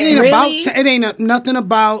presence? It ain't it ain't nothing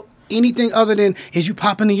about anything other than, is you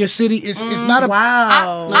popping in your city? It's not a...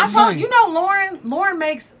 Wow. I told Lauren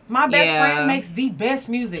makes, my best friend makes the best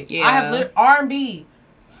music. Yeah. I have R&B,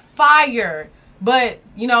 fire, but,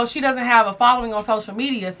 she doesn't have a following on social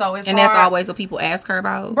media, so it's And hard. that's always what people ask her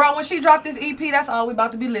about? Bro, when she dropped this EP, that's all we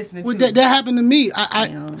about to be listening to. That happened to me.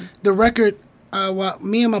 The record,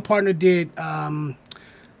 me and my partner did...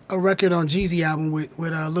 a record on Jeezy album with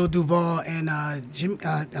Lil Duval and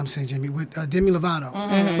with Demi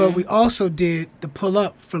Lovato. But we also did the Pull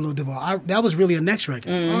Up for Lil Duval. That was really a next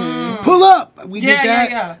record. Pull Up! We did that.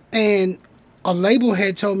 Yeah. And a label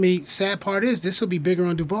had told me, sad part is, this will be bigger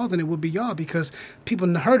on Duval than it would be y'all, because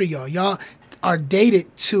people heard of y'all. Y'all are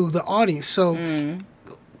dated to the audience. So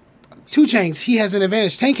 2 Chainz, he has an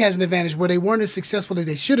advantage. Tank has an advantage where they weren't as successful as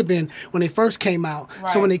they should have been when they first came out. Right.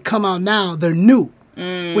 So when they come out now, they're new.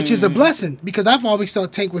 Which is a blessing, because I've always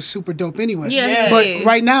thought Tank was super dope anyway. But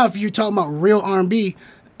right now, if you're talking about real R&B,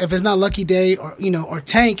 if it's not Lucky Day or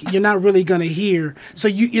Tank, you're not really gonna hear. So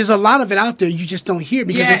there's a lot of it out there, you just don't hear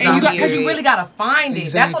because it's not. Because you really gotta find it.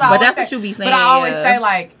 Exactly. That's what you be saying. But I always say,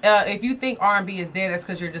 like, if you think R&B is dead, that's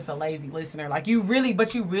because you're just a lazy listener. Like you really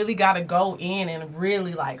gotta go in and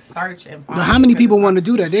really like search and find. But how many people want to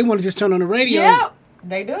do that? They want to just turn on the radio. Yeah.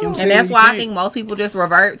 They do. And that's why I think most people just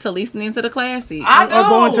revert to listening to the classics. Or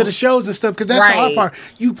going to the shows and stuff, because that's the hard part.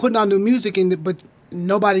 You putting out new music, but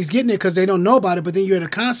nobody's getting it because they don't know about it. But then you're at a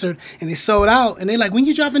concert and they sold out, and they're like, when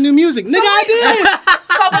you dropping new music? Nigga, I did.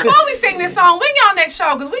 So before we sing this song, when y'all next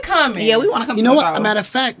show? Because we coming. Yeah, we want to come. You know what? Matter of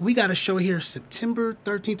fact, we got a show here September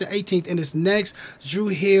 13th or 18th, and it's next Drew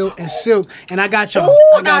Hill and Silk. And I got y'all.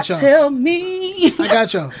 Ooh, tell me. I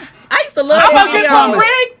got y'all. I used to love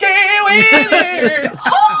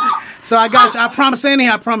So I got you. I promise anything.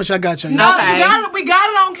 I promise you I got you. No, okay. We got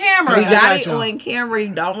it on camera. We got it on camera.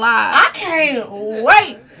 Don't lie. I can't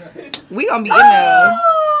wait. We gonna be in there.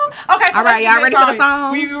 Okay, so all right, y'all ready for the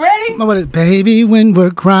song? We ready? What is, baby, when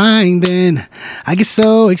we're grinding, I get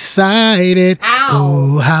so excited. Ow.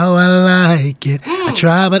 Oh, how I like it. I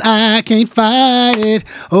try, but I can't fight it.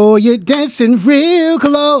 Oh, you're dancing real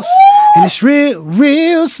close, and it's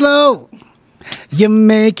real slow. You're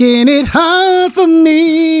making it hard for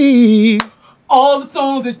me. All the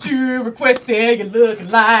songs that you requested, you're looking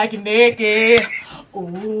like you're naked.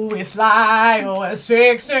 Ooh, it's like, it's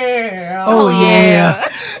sexy. Oh, yeah.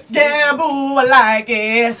 Yeah, boo, I like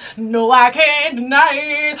it. No, I can't deny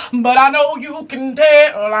it. But I know you can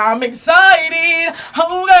tell I'm excited.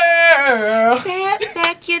 Oh, girl. Step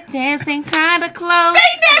back, you're dancing kind of close.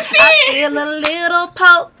 Sing that shit. I feel a little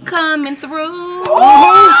poke coming through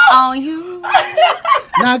on you.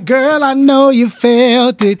 Now, girl, I know you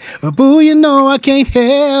felt it. But, boo, you know I can't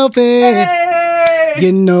help it. Hey.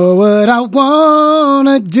 You know what I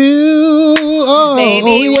wanna do. Oh,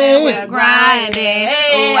 baby, yeah. we're grinding.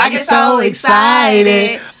 Hey. Ooh, I get so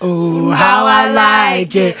excited. Oh, how I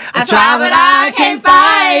like it. I try, but I can't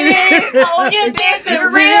fight baby. Oh, you're dancing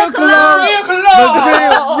real close.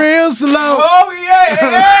 Real slow. Oh, yeah.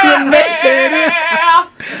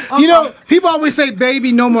 You know, people always say,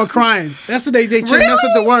 baby, no more crying. That's what they change. That's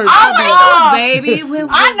what the word. Baby, when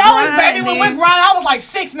I know it's baby when we're grinding. I was like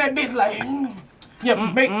 6 in that bitch, like, you're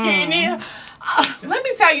making it. Let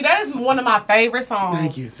me tell you, that is one of my favorite songs.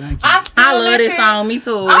 Thank you. I love this song. Me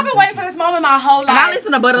too. I've been waiting for this moment my whole life. And I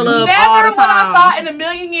listen to Butter Love all the time. Never would I thought in a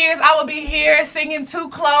million years I would be here singing Too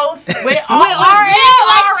Close with RL.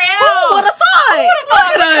 Who would have thought?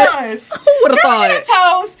 Look at us. Who would have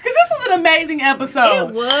thought? Toast, because this was an amazing episode.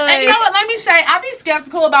 It was. And you know what? Let me say, I be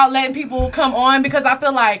skeptical about letting people come on because I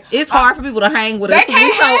feel like it's hard for people to hang with us. They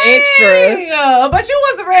can't so extra. But you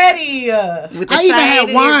was ready. With the I even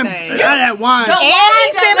had wine. I had wine. And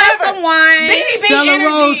he sent us some wine. Stella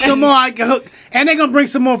Rose, some more. I can hook. And they're gonna bring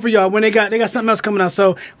some more for y'all when they got something else coming out.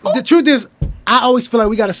 So the truth is, I always feel like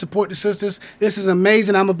we gotta support the sisters. This is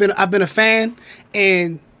amazing. I've been a fan,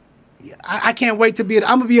 and I can't wait to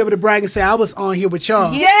I'm gonna be able to brag and say I was on here with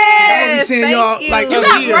y'all. Yes, seeing y'all you. like you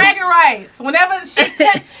got bragging rights. Whenever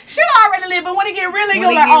shit already lit, but when it get really,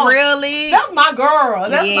 you're like, really, that's my girl.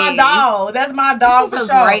 That's my dog. That's my dog. This was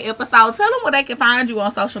a great episode. Tell them where they can find you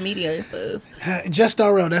on social media and stuff. Just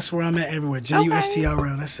RL. That's where I'm at everywhere.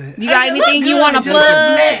 JUSTRL. That's it. You got anything you want to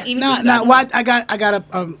plug? No.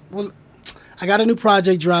 I got a new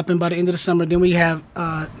project dropping by the end of the summer. Then we have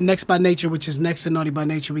Next by Nature, which is Next and Naughty by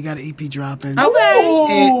Nature. We got an EP dropping. Okay.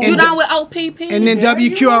 And you done with OPP? And then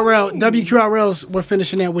WQRLs, we're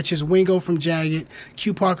finishing that, which is Wingo from Jagged,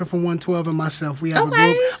 Q Parker from 112, and myself. We have a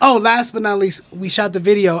group. Oh, last but not least, we shot the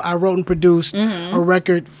video. I wrote and produced a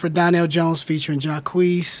record for Donnell Jones featuring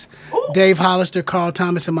Jacquees, Dave Hollister, Carl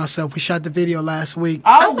Thomas, and myself. We shot the video last week.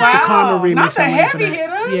 Oh, wow. The Karma remix. That's a heavy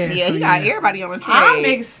hitter. Yeah, he got everybody on the track. I'm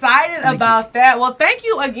excited about that. Well, thank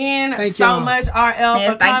you again much, RL,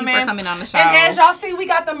 for coming. Thank you for coming on the show. And as y'all see, we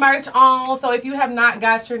got the merch on. So if you have not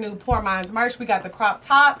got your new Poor Minds merch, we got the crop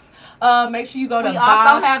tops. Make sure you go to We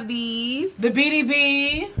also have these. The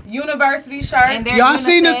BDB University shirts. And y'all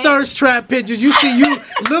seen the thirst trap pictures. You see, you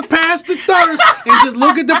look past the thirst and just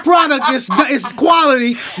look at the product. It's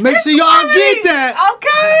quality. Make sure y'all get that.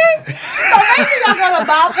 Okay. So make sure y'all go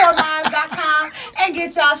to buypoorminds.com and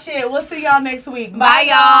get y'all shit. We'll see y'all next week. Bye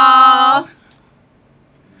y'all.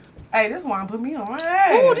 Hey, this one put me on.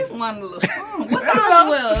 Hey. Ooh, this one a little strong. What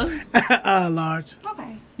size you will? Large.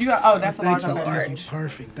 Okay. You got, that's a large. Thank you.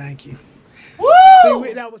 Perfect. Thank you. Woo!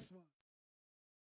 See, that was